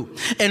would do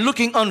and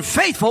looking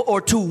unfaithful or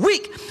too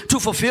weak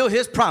to fulfill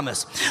his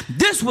promise.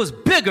 This was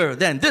bigger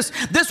than this.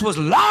 This was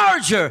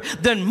larger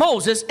than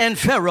Moses and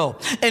Pharaoh.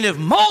 And if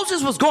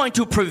Moses was going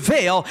to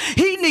prevail,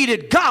 he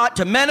needed God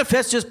to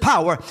manifest his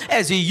power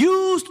as he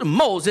used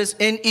Moses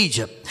in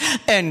Egypt.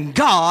 And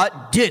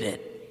God did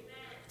it.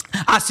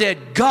 I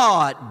said,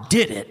 God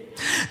did it.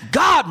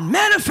 God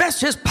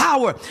manifests his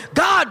power.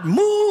 God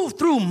moved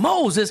through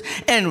Moses,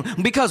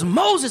 and because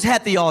Moses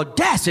had the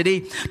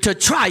audacity to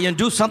try and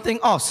do something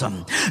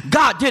awesome,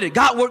 God did it.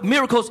 God worked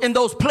miracles in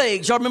those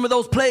plagues. Y'all remember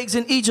those plagues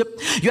in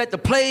Egypt? You had the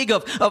plague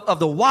of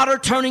the water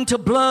turning to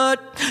blood.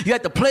 You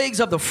had the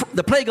plagues of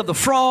the plague of the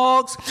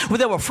frogs, where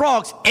there were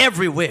frogs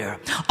everywhere,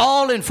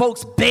 all in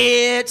folks'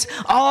 beds,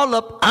 all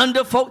up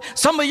under folks.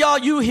 Some of y'all,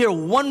 you hear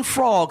one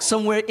frog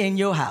somewhere in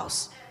your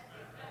house.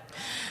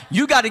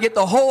 You got to get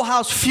the whole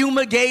house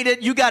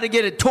fumigated. You got to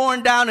get it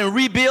torn down and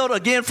rebuilt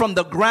again from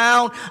the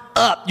ground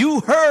up. You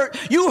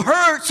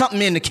heard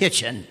something in the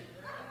kitchen.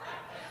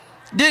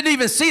 Didn't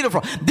even see the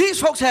frog.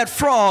 These folks had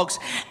frogs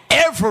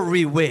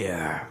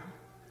everywhere.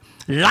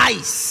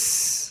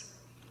 Lice.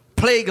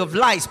 Plague of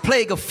lice,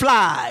 plague of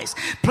flies,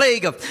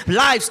 plague of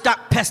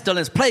livestock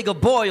pestilence, plague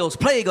of boils,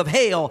 plague of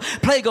hail,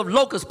 plague of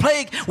locusts,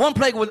 one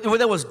plague where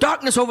there was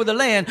darkness over the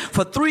land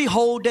for 3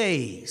 whole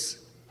days.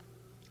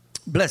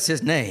 Bless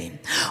his name.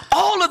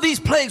 All of these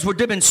plagues were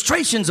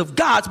demonstrations of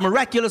God's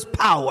miraculous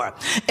power,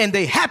 and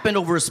they happened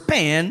over a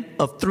span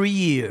of 3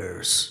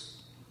 years.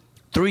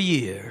 3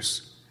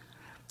 years.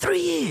 3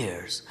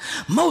 years.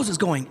 Moses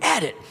going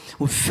at it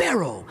with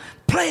Pharaoh,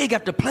 plague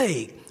after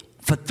plague,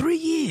 for 3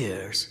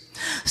 years.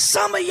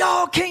 Some of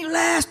y'all can't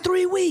last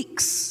 3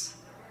 weeks,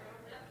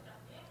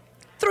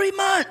 3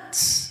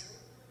 months,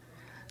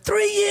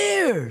 3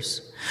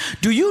 years.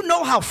 Do you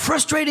know how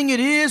frustrating it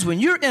is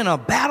when you're in a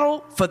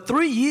battle for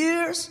 3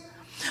 years?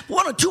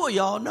 1 or 2 of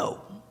y'all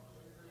know.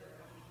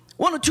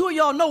 1 or 2 of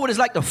y'all know what it's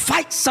like to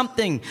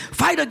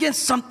fight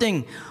against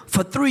something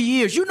for 3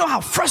 years. You know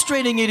how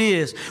frustrating it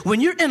is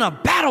when you're in a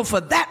battle for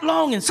that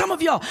long. And some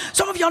of y'all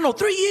know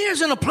 3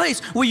 years in a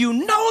place where you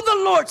know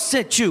the Lord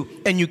sent you,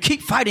 and you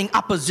keep fighting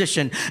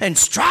opposition and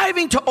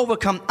striving to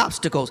overcome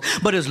obstacles.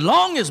 But as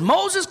long as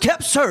Moses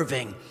kept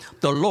serving,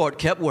 the Lord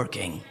kept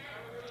working.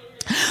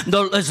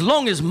 As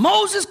long as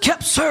Moses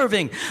kept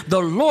serving, the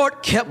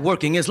Lord kept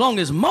working. As long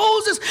as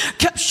Moses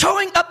kept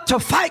showing up to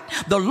fight,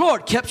 the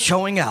Lord kept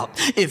showing out.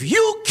 If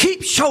you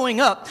keep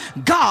showing up,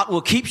 God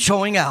will keep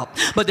showing out.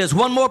 But there's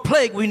one more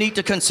plague we need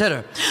to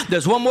consider.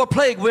 There's one more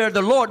plague where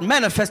the Lord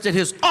manifested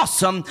his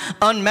awesome,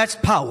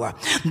 unmatched power.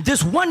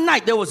 This one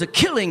night, there was a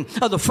killing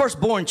of the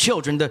firstborn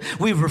children.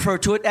 We refer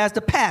to it as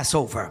the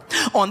Passover.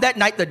 On that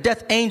night, the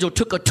death angel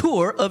took a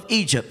tour of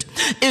Egypt.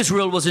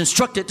 Israel was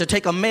instructed to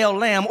take a male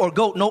lamb or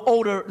goat no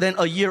older than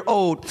a year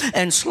old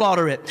and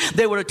slaughter it.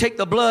 They were to take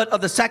the blood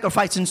of the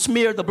sacrifice and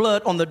smear the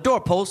blood on the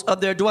doorposts of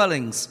their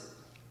dwellings.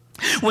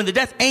 When the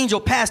death angel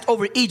passed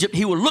over Egypt,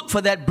 he would look for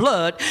that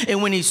blood,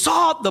 and when he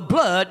saw the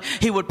blood,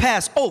 he would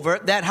pass over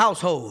that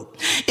household.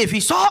 If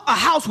he saw a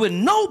house with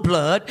no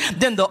blood,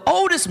 then the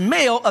oldest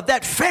male of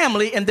that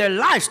family and their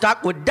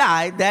livestock would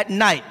die that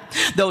night.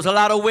 There was a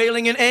lot of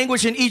wailing and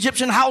anguish in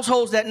Egyptian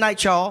households that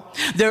night, y'all.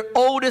 Their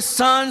oldest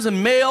sons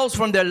and males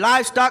from their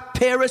livestock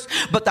perished,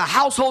 but the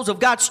households of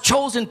God's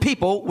chosen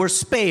people were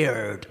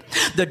spared.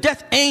 The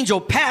death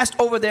angel passed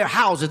over their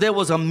houses. There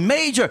was a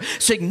major,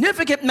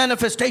 significant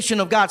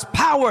manifestation of God's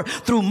power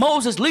through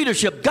Moses'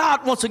 leadership.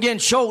 God once again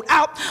showed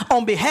out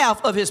on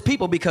behalf of his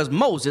people because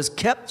Moses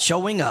kept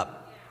showing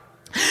up.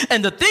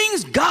 And the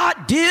things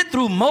God did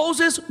through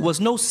Moses was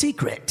no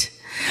secret.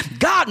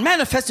 God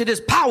manifested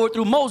his power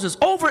through Moses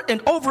over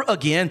and over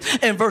again.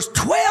 And verse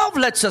 12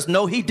 lets us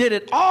know he did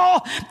it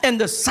all in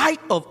the sight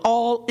of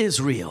all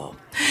Israel.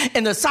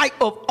 in the sight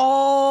of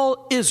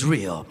all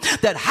Israel.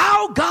 That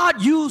how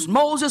God used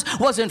Moses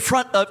was in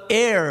front of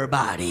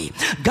everybody.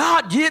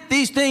 God did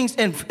these things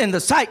in the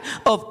sight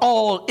of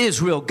all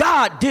Israel.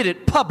 God did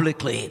it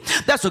publicly.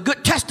 That's a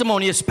good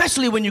testimony,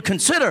 especially when you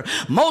consider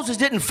Moses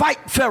didn't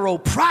fight Pharaoh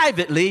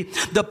privately.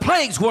 The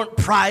plagues weren't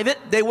private,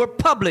 they were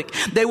public.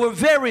 They were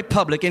very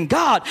public. And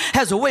God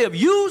has a way of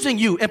using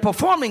you and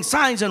performing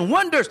signs and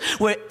wonders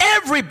where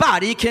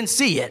everybody can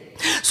see it.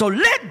 So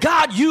let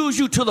God use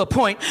you to the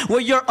point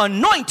where your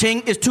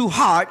anointing is too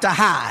hard to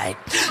hide.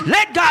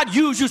 Let God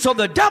use you so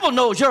the devil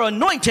knows your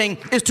anointing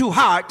is too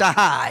hard to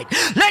hide.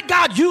 Let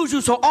God use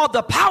you so all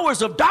the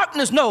powers of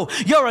darkness know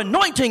your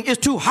anointing is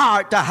too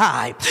hard to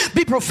hide.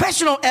 Be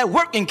professional at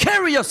work and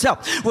carry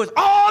yourself with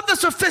all the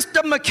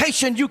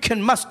sophistication you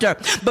can muster,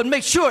 but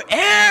make sure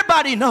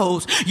everybody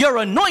knows your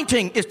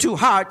anointing is too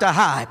hard to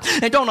hide.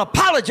 And don't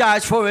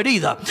apologize for it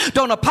either.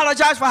 Don't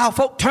apologize for how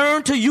folk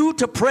turn to you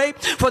to pray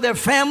for their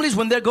families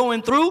when they're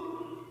going through.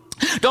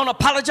 Don't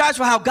apologize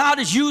for how God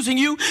is using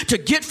you to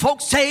get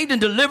folks saved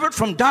and delivered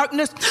from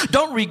darkness.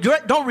 Don't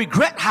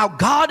regret how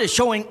God is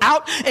showing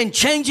out and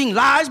changing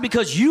lives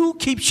because you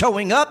keep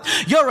showing up.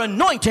 Your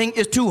anointing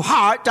is too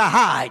hard to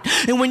hide.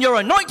 And when your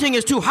anointing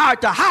is too hard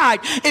to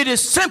hide, it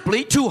is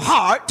simply too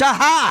hard to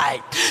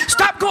hide.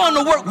 Stop going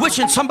to work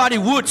wishing somebody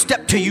would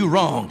step to you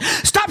wrong.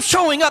 Stop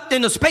showing up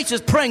in the spaces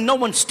praying no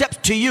one steps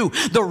to you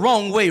the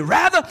wrong way.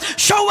 Rather,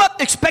 show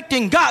up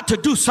expecting God to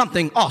do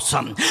something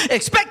awesome.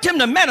 Expect him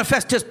to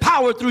manifest his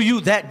power through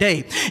you that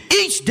day,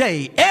 each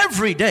day,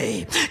 every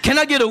day. Can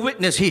I get a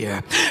witness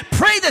here?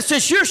 Pray that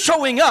since you're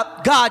showing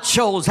up, God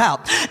shows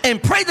out,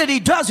 and pray that he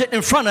does it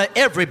in front of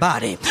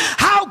everybody.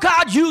 How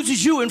God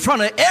uses you in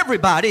front of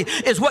everybody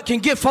is what can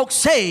get folks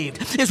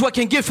saved, is what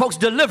can get folks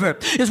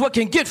delivered, is what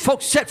can get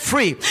folks set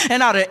free.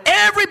 And out of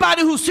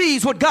everybody who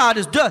sees what God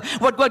has done,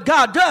 what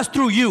God does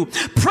through you,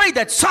 pray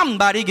that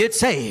somebody gets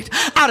saved.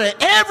 Out of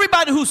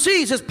everybody who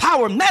sees his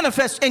power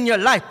manifest in your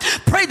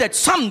life, pray that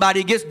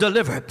somebody gets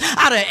delivered.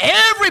 Out of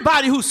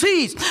everybody who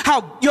sees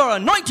how your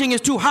anointing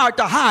is too hard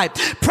to hide,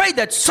 pray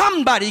that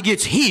somebody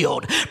gets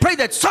healed. Pray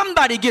that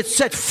somebody gets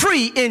set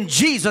free in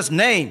Jesus'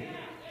 name.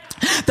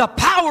 The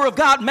power of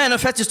God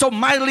manifested so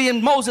mightily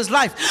in Moses'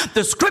 life.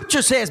 The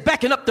scripture says,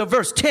 backing up to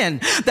verse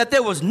 10, that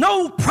there was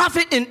no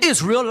prophet in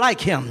Israel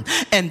like him.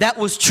 And that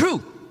was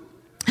true.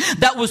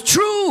 That was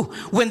true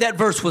when that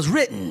verse was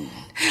written.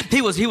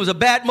 He was a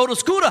bad motor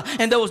scooter,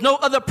 and there was no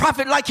other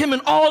prophet like him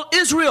in all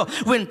Israel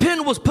when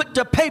pen was put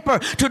to paper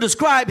to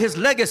describe his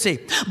legacy.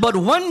 But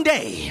one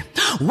day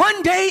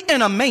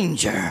in a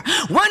manger,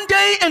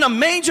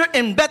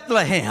 in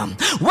Bethlehem,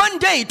 one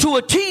day to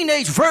a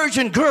teenage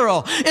virgin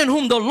girl in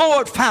whom the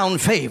Lord found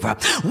favor.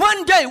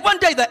 One day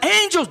the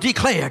angels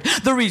declared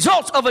the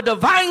results of a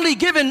divinely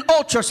given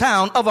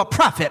ultrasound of a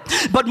prophet,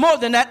 but more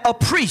than that, a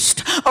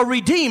priest, a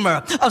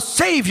redeemer, a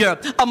savior,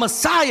 a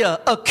messiah,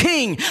 a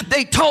king.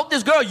 They told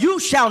this girl, you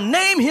shall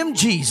name him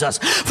Jesus,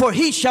 for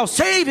he shall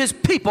save his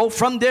people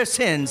from their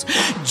sins.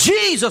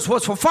 Jesus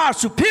was a far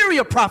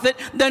superior prophet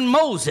than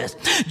Moses.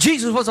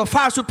 Jesus was a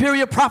far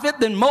superior prophet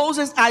than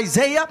Moses,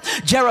 Isaiah,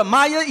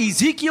 Jeremiah,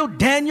 Ezekiel,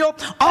 Daniel,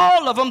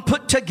 all of them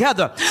put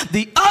together.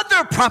 The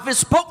other prophets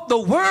spoke the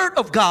word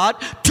of God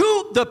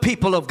to the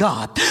people of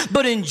God.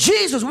 But in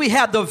Jesus, we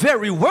have the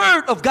very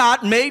word of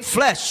God made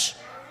flesh.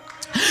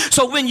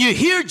 So when you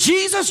hear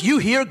Jesus, you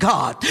hear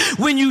God.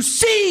 When you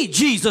see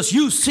Jesus,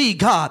 you see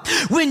God.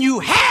 When you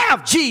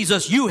have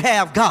Jesus, you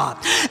have God.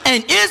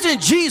 And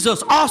isn't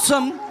Jesus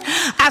awesome?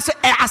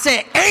 I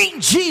said,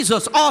 ain't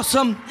Jesus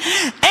awesome?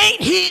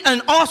 Ain't he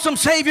an awesome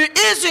Savior?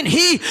 Isn't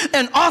he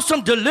an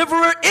awesome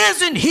deliverer?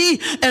 Isn't he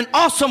an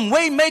awesome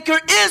waymaker?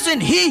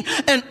 Isn't he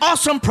an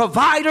awesome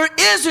provider?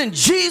 Isn't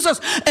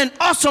Jesus an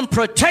awesome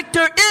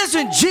protector?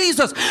 Isn't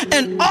Jesus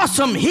an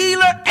awesome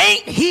healer?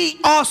 Ain't he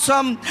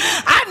awesome?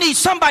 I need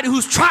somebody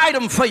who's tried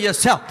him for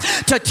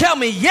yourself to tell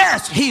me,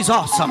 yes, he's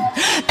awesome.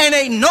 And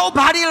ain't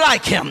nobody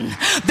like him.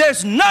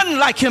 There's none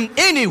like him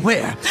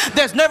anywhere.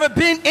 There's never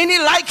been any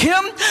like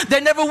him.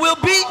 There never will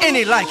be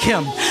any like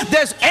him.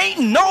 There's ain't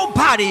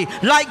nobody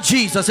like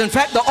Jesus. In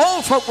fact, the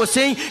old folk were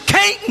saying,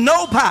 can't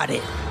nobody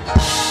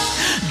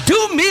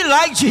do me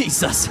like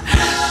Jesus.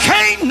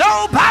 Can't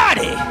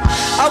nobody.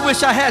 I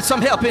wish I had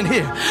some help in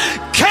here.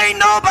 Can't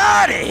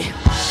nobody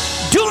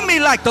do me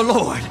like the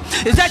Lord.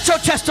 Is that your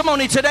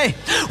testimony today?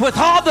 With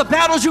all the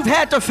battles you've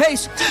had to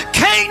face,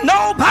 can't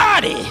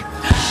nobody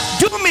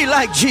do me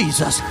like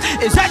Jesus.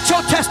 Is that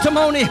your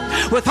testimony?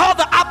 With all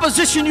the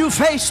opposition you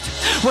faced,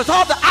 with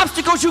all the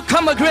obstacles you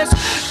come against,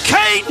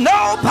 can't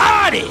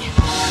nobody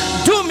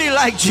do me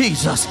like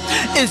Jesus.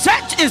 Is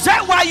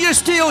that why you're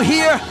still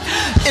here?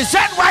 Is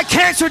that why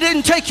cancer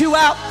didn't take you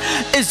out?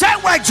 Is that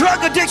why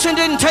drug addiction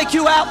didn't take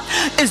you out?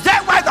 Is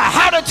that why the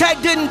heart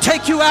attack didn't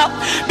take you out?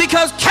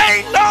 Because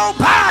can't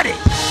nobody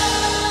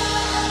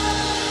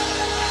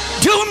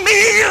do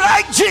me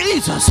like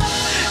Jesus.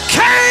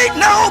 Can't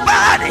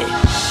nobody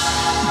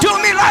do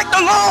me like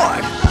the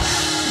Lord.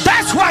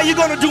 That's why you're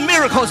going to do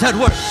miracles at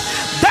work.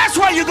 That's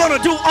why you're going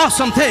to do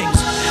awesome things.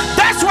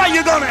 That's why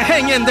you're going to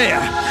hang in there.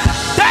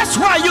 That's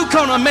why you're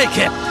gonna make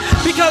it.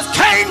 Because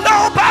can't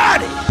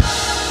nobody,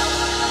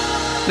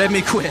 let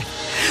me quit,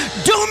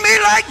 do me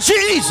like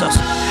Jesus.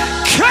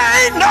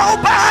 Can't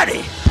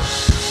nobody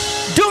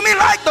do me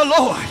like the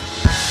Lord.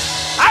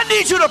 I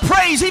need you to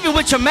praise even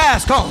with your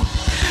mask on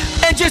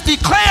and just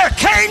declare,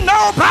 can't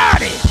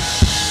nobody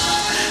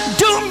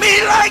do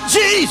me like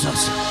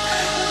Jesus.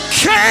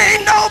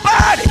 Can't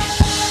nobody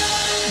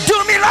do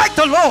me like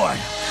the Lord.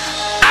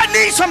 I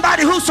need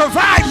somebody who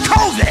survived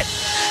COVID.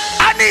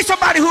 I need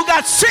somebody who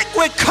got sick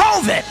with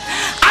COVID.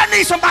 I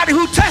need somebody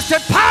who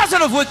tested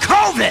positive with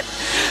COVID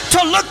to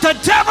look the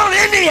devil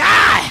in the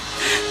eye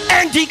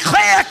and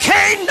declare,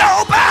 can't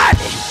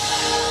nobody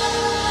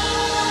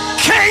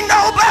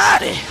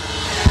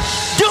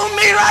do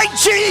me like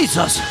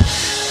Jesus.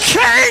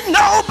 Can't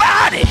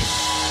nobody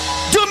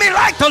do me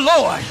like the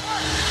Lord.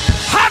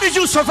 How did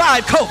you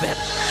survive COVID?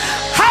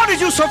 How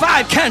did you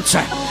survive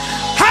cancer?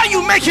 How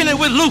you making it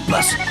with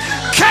lupus?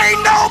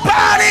 Can't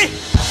nobody,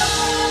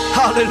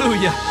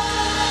 hallelujah,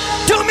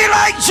 do me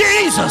like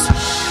Jesus.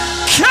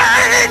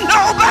 Can't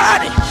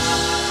nobody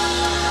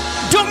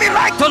do me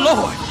like the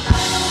Lord.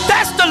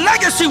 That's the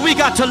legacy we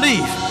got to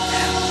leave.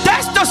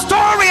 That's the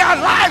story our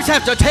lives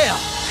have to tell.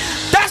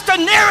 That's the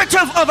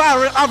narrative of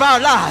our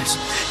lives.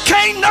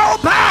 Can't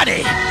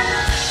nobody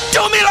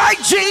do me like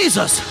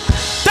Jesus.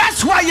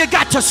 That's why you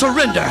got to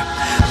surrender.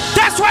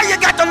 That's why you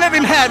got to let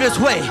him have his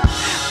way.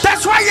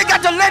 That's why you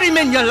got to let him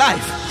in your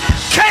life.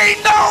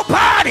 Can't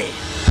nobody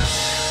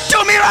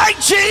do me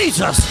like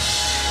Jesus.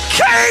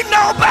 Can't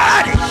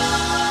nobody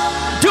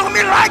do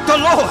me like the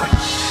Lord.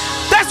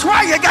 That's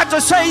why you got to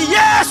say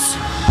yes.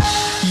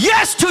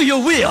 Yes to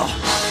your will.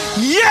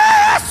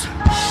 Yes.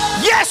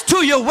 Yes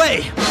to your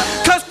way.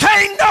 Because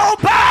can't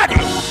nobody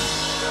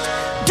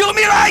do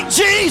me like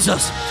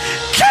Jesus.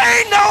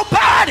 Can't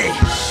nobody,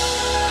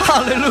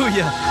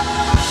 hallelujah,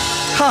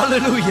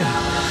 hallelujah,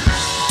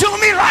 do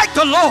me like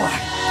the Lord.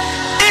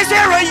 Is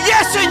there a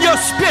yes in your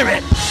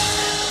spirit?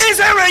 Is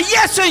there a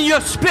yes in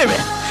your spirit?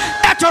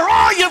 After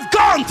all you've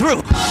gone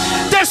through,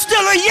 there's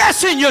still a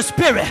yes in your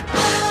spirit.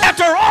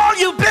 After all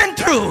you've been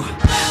through,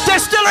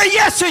 there's still a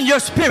yes in your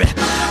spirit.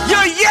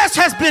 Your yes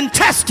has been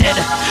tested.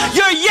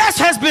 Your yes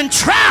has been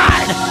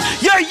tried.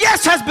 Your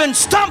yes has been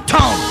stumped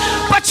on.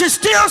 But you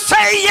still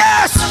say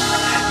yes.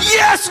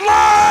 Yes,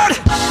 Lord.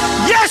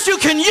 Yes, you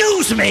can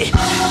use me.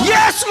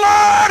 Yes,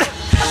 Lord.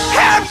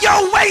 Have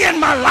your way in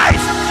my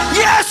life.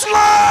 Yes,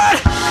 Lord.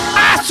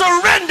 I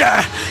surrender.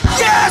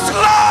 Yes,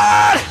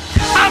 Lord.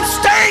 I'm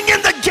staying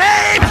in the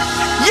game.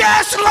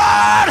 Yes,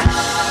 Lord.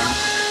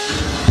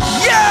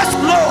 Yes,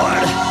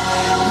 Lord.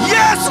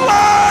 Yes,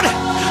 Lord.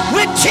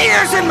 With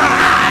tears in my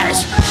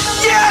eyes.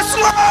 Yes,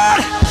 Lord.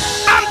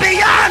 I'm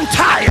beyond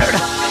tired.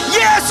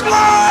 Yes,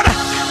 Lord.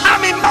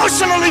 I'm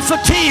emotionally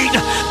fatigued.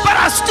 But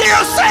I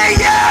still say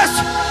yes.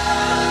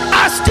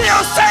 I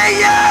still say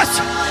yes.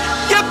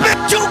 You've been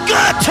too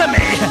good to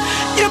me.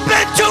 You've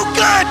been too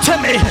good to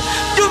me.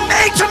 You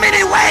made too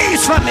many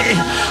ways for me.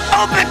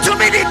 Opened too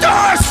many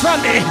doors for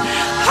me.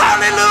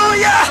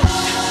 Hallelujah.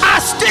 I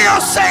still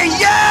say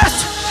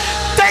yes.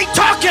 They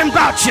talking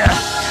about you,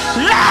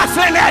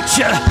 laughing at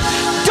you,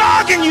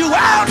 dogging you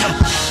out,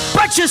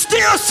 but you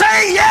still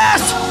say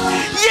yes.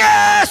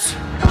 Yes.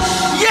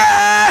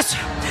 Yes.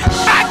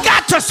 I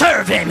got to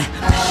serve him.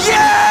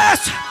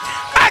 Yes.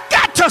 I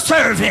got to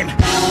serve him.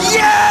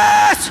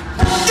 Yes.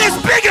 It's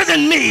bigger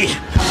than me.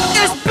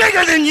 It's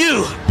bigger than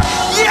you.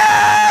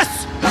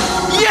 Yes.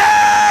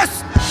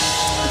 Yes.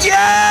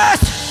 Yes.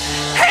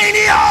 Ain't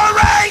he all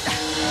right?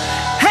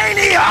 Ain't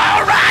he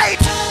all right?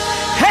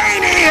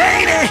 Ain't he,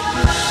 ain't he?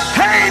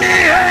 Ain't he,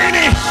 ain't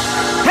he?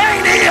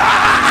 Ain't he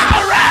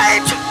all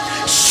right?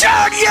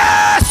 Shout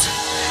yes.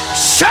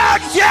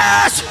 Shout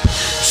yes.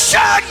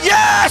 Shout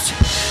yes.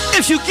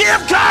 If you give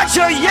God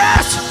your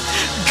yes,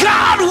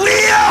 God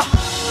will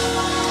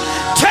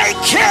take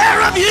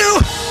care of you.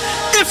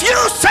 If you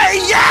say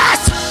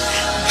yes,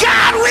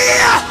 God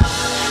will.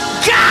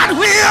 God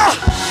will.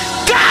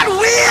 God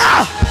will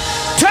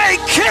take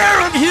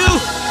care of you.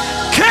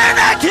 Can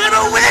I get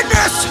a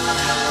witness?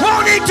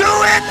 Won't he do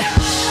it?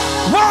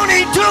 Won't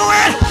he do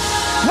it?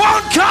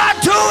 Won't God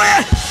do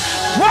it?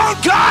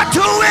 Won't God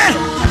do it?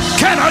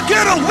 Can I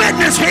get a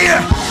witness here?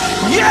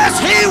 Yes,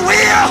 he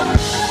will.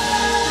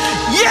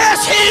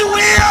 Yes, he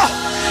will.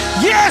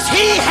 Yes,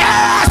 he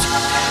has.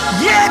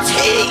 Yes,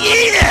 he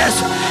is.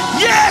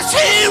 Yes,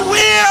 he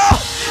will.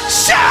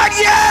 Shout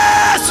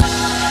yes.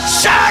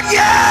 Shout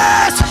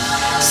yes.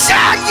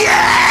 Shout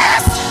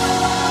yes.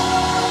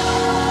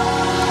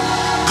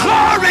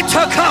 Glory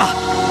to God.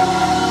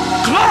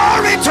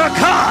 Glory to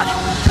God.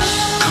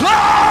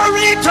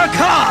 Glory to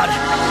God.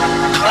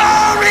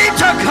 Glory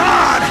to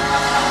God.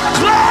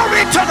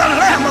 Glory to the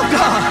Lamb of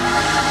God.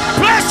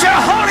 Bless your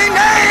holy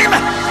name.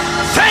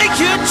 Thank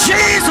you,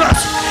 Jesus.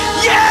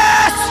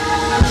 Yes.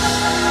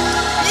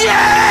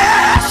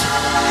 Yes.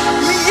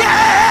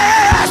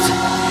 Yes.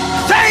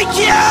 Thank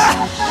you.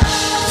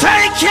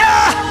 Thank you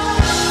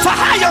for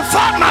how you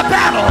fought my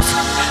battles.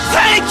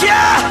 Thank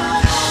you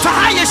for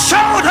how you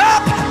showed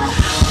up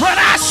when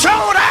I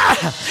showed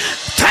up.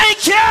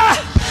 Thank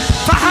you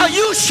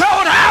You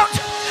showed out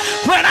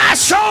when I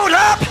showed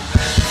up.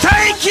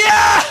 Thank you.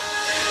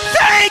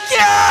 Thank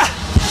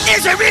you.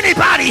 Is there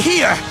anybody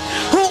here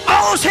who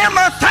owes him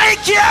a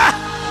thank you?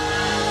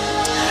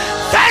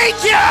 Thank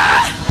you.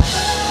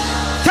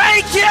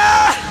 Thank you.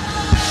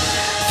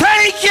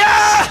 Thank you.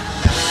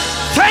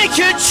 Thank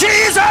you,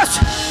 Jesus.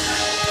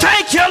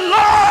 Thank you,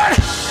 Lord,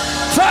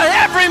 for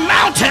every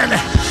mountain,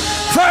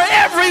 for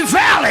every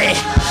valley.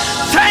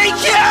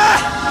 Thank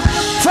you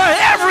for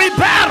every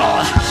battle,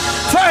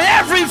 for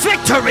every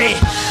victory.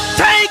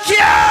 Thank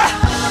you.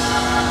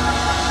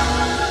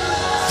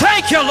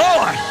 Thank you,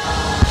 Lord.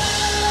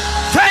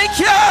 Thank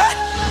you.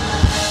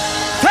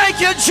 Thank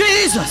you,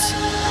 Jesus.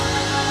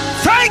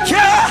 Thank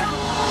you.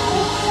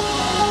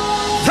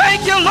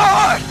 Thank you,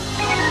 Lord.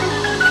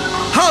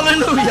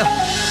 Hallelujah.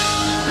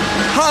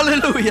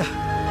 Hallelujah.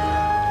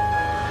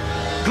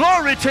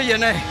 Glory to your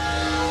name.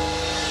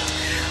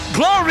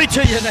 Glory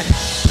to your name.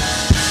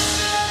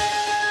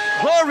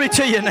 Glory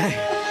to your name.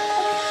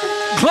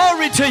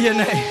 Glory to your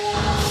name.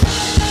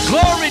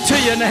 Glory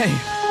to your name.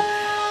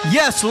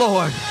 Yes,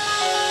 Lord.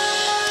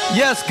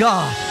 Yes,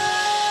 God.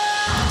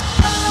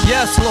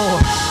 Yes,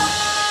 Lord.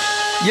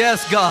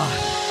 Yes, God.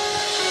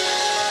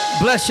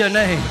 Bless your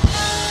name.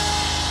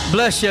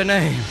 Bless your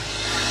name.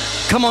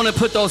 Come on and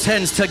put those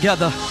hands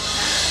together.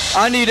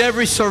 I need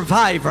every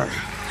survivor,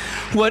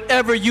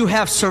 whatever you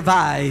have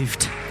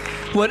survived,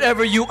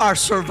 whatever you are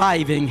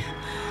surviving,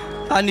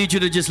 I need you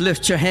to just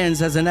lift your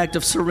hands as an act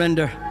of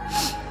surrender.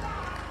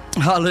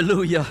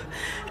 Hallelujah.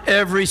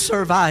 Every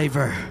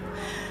survivor,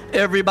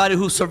 everybody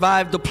who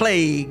survived the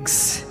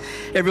plagues,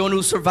 everyone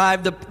who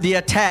survived the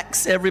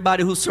attacks,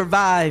 everybody who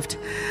survived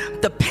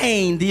the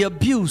pain, the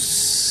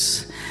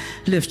abuse,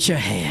 lift your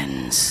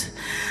hands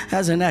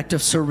as an act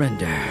of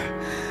surrender.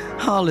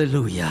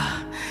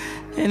 Hallelujah.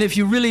 And if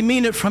you really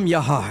mean it from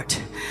your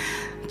heart,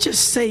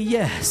 just say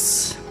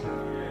yes.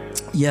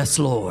 Yes,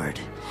 Lord.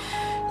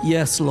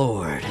 Yes,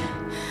 Lord.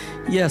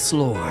 Yes,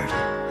 Lord.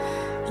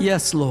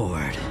 Yes,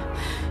 Lord.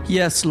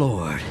 Yes,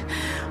 Lord.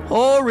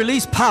 Oh,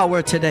 release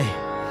power today.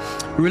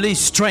 Release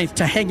strength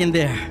to hang in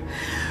there.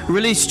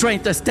 Release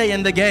strength to stay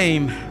in the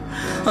game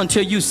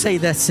until you say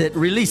that's it.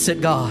 Release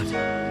it, God.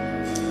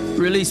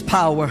 Release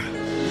power.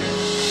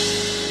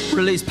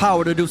 Release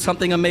power to do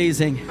something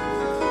amazing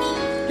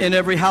in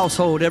every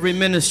household, every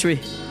ministry,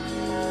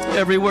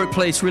 every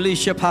workplace.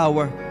 Release your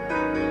power.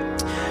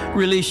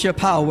 Release your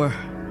power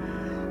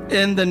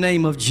in the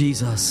name of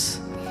Jesus.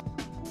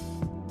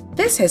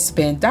 This has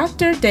been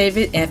Dr.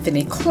 David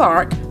Anthony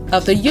Clark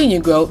of the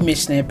Union Grove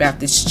Missionary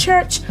Baptist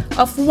Church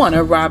of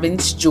Warner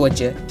Robins,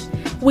 Georgia.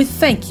 We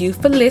thank you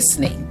for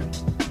listening.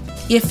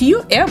 If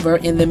you're ever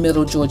in the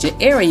Middle Georgia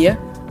area,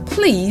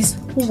 please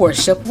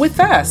worship with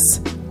us.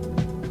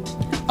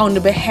 On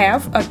the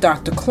behalf of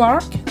Dr.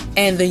 Clark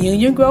and the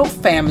Union Grove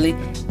family,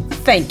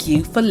 thank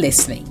you for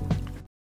listening.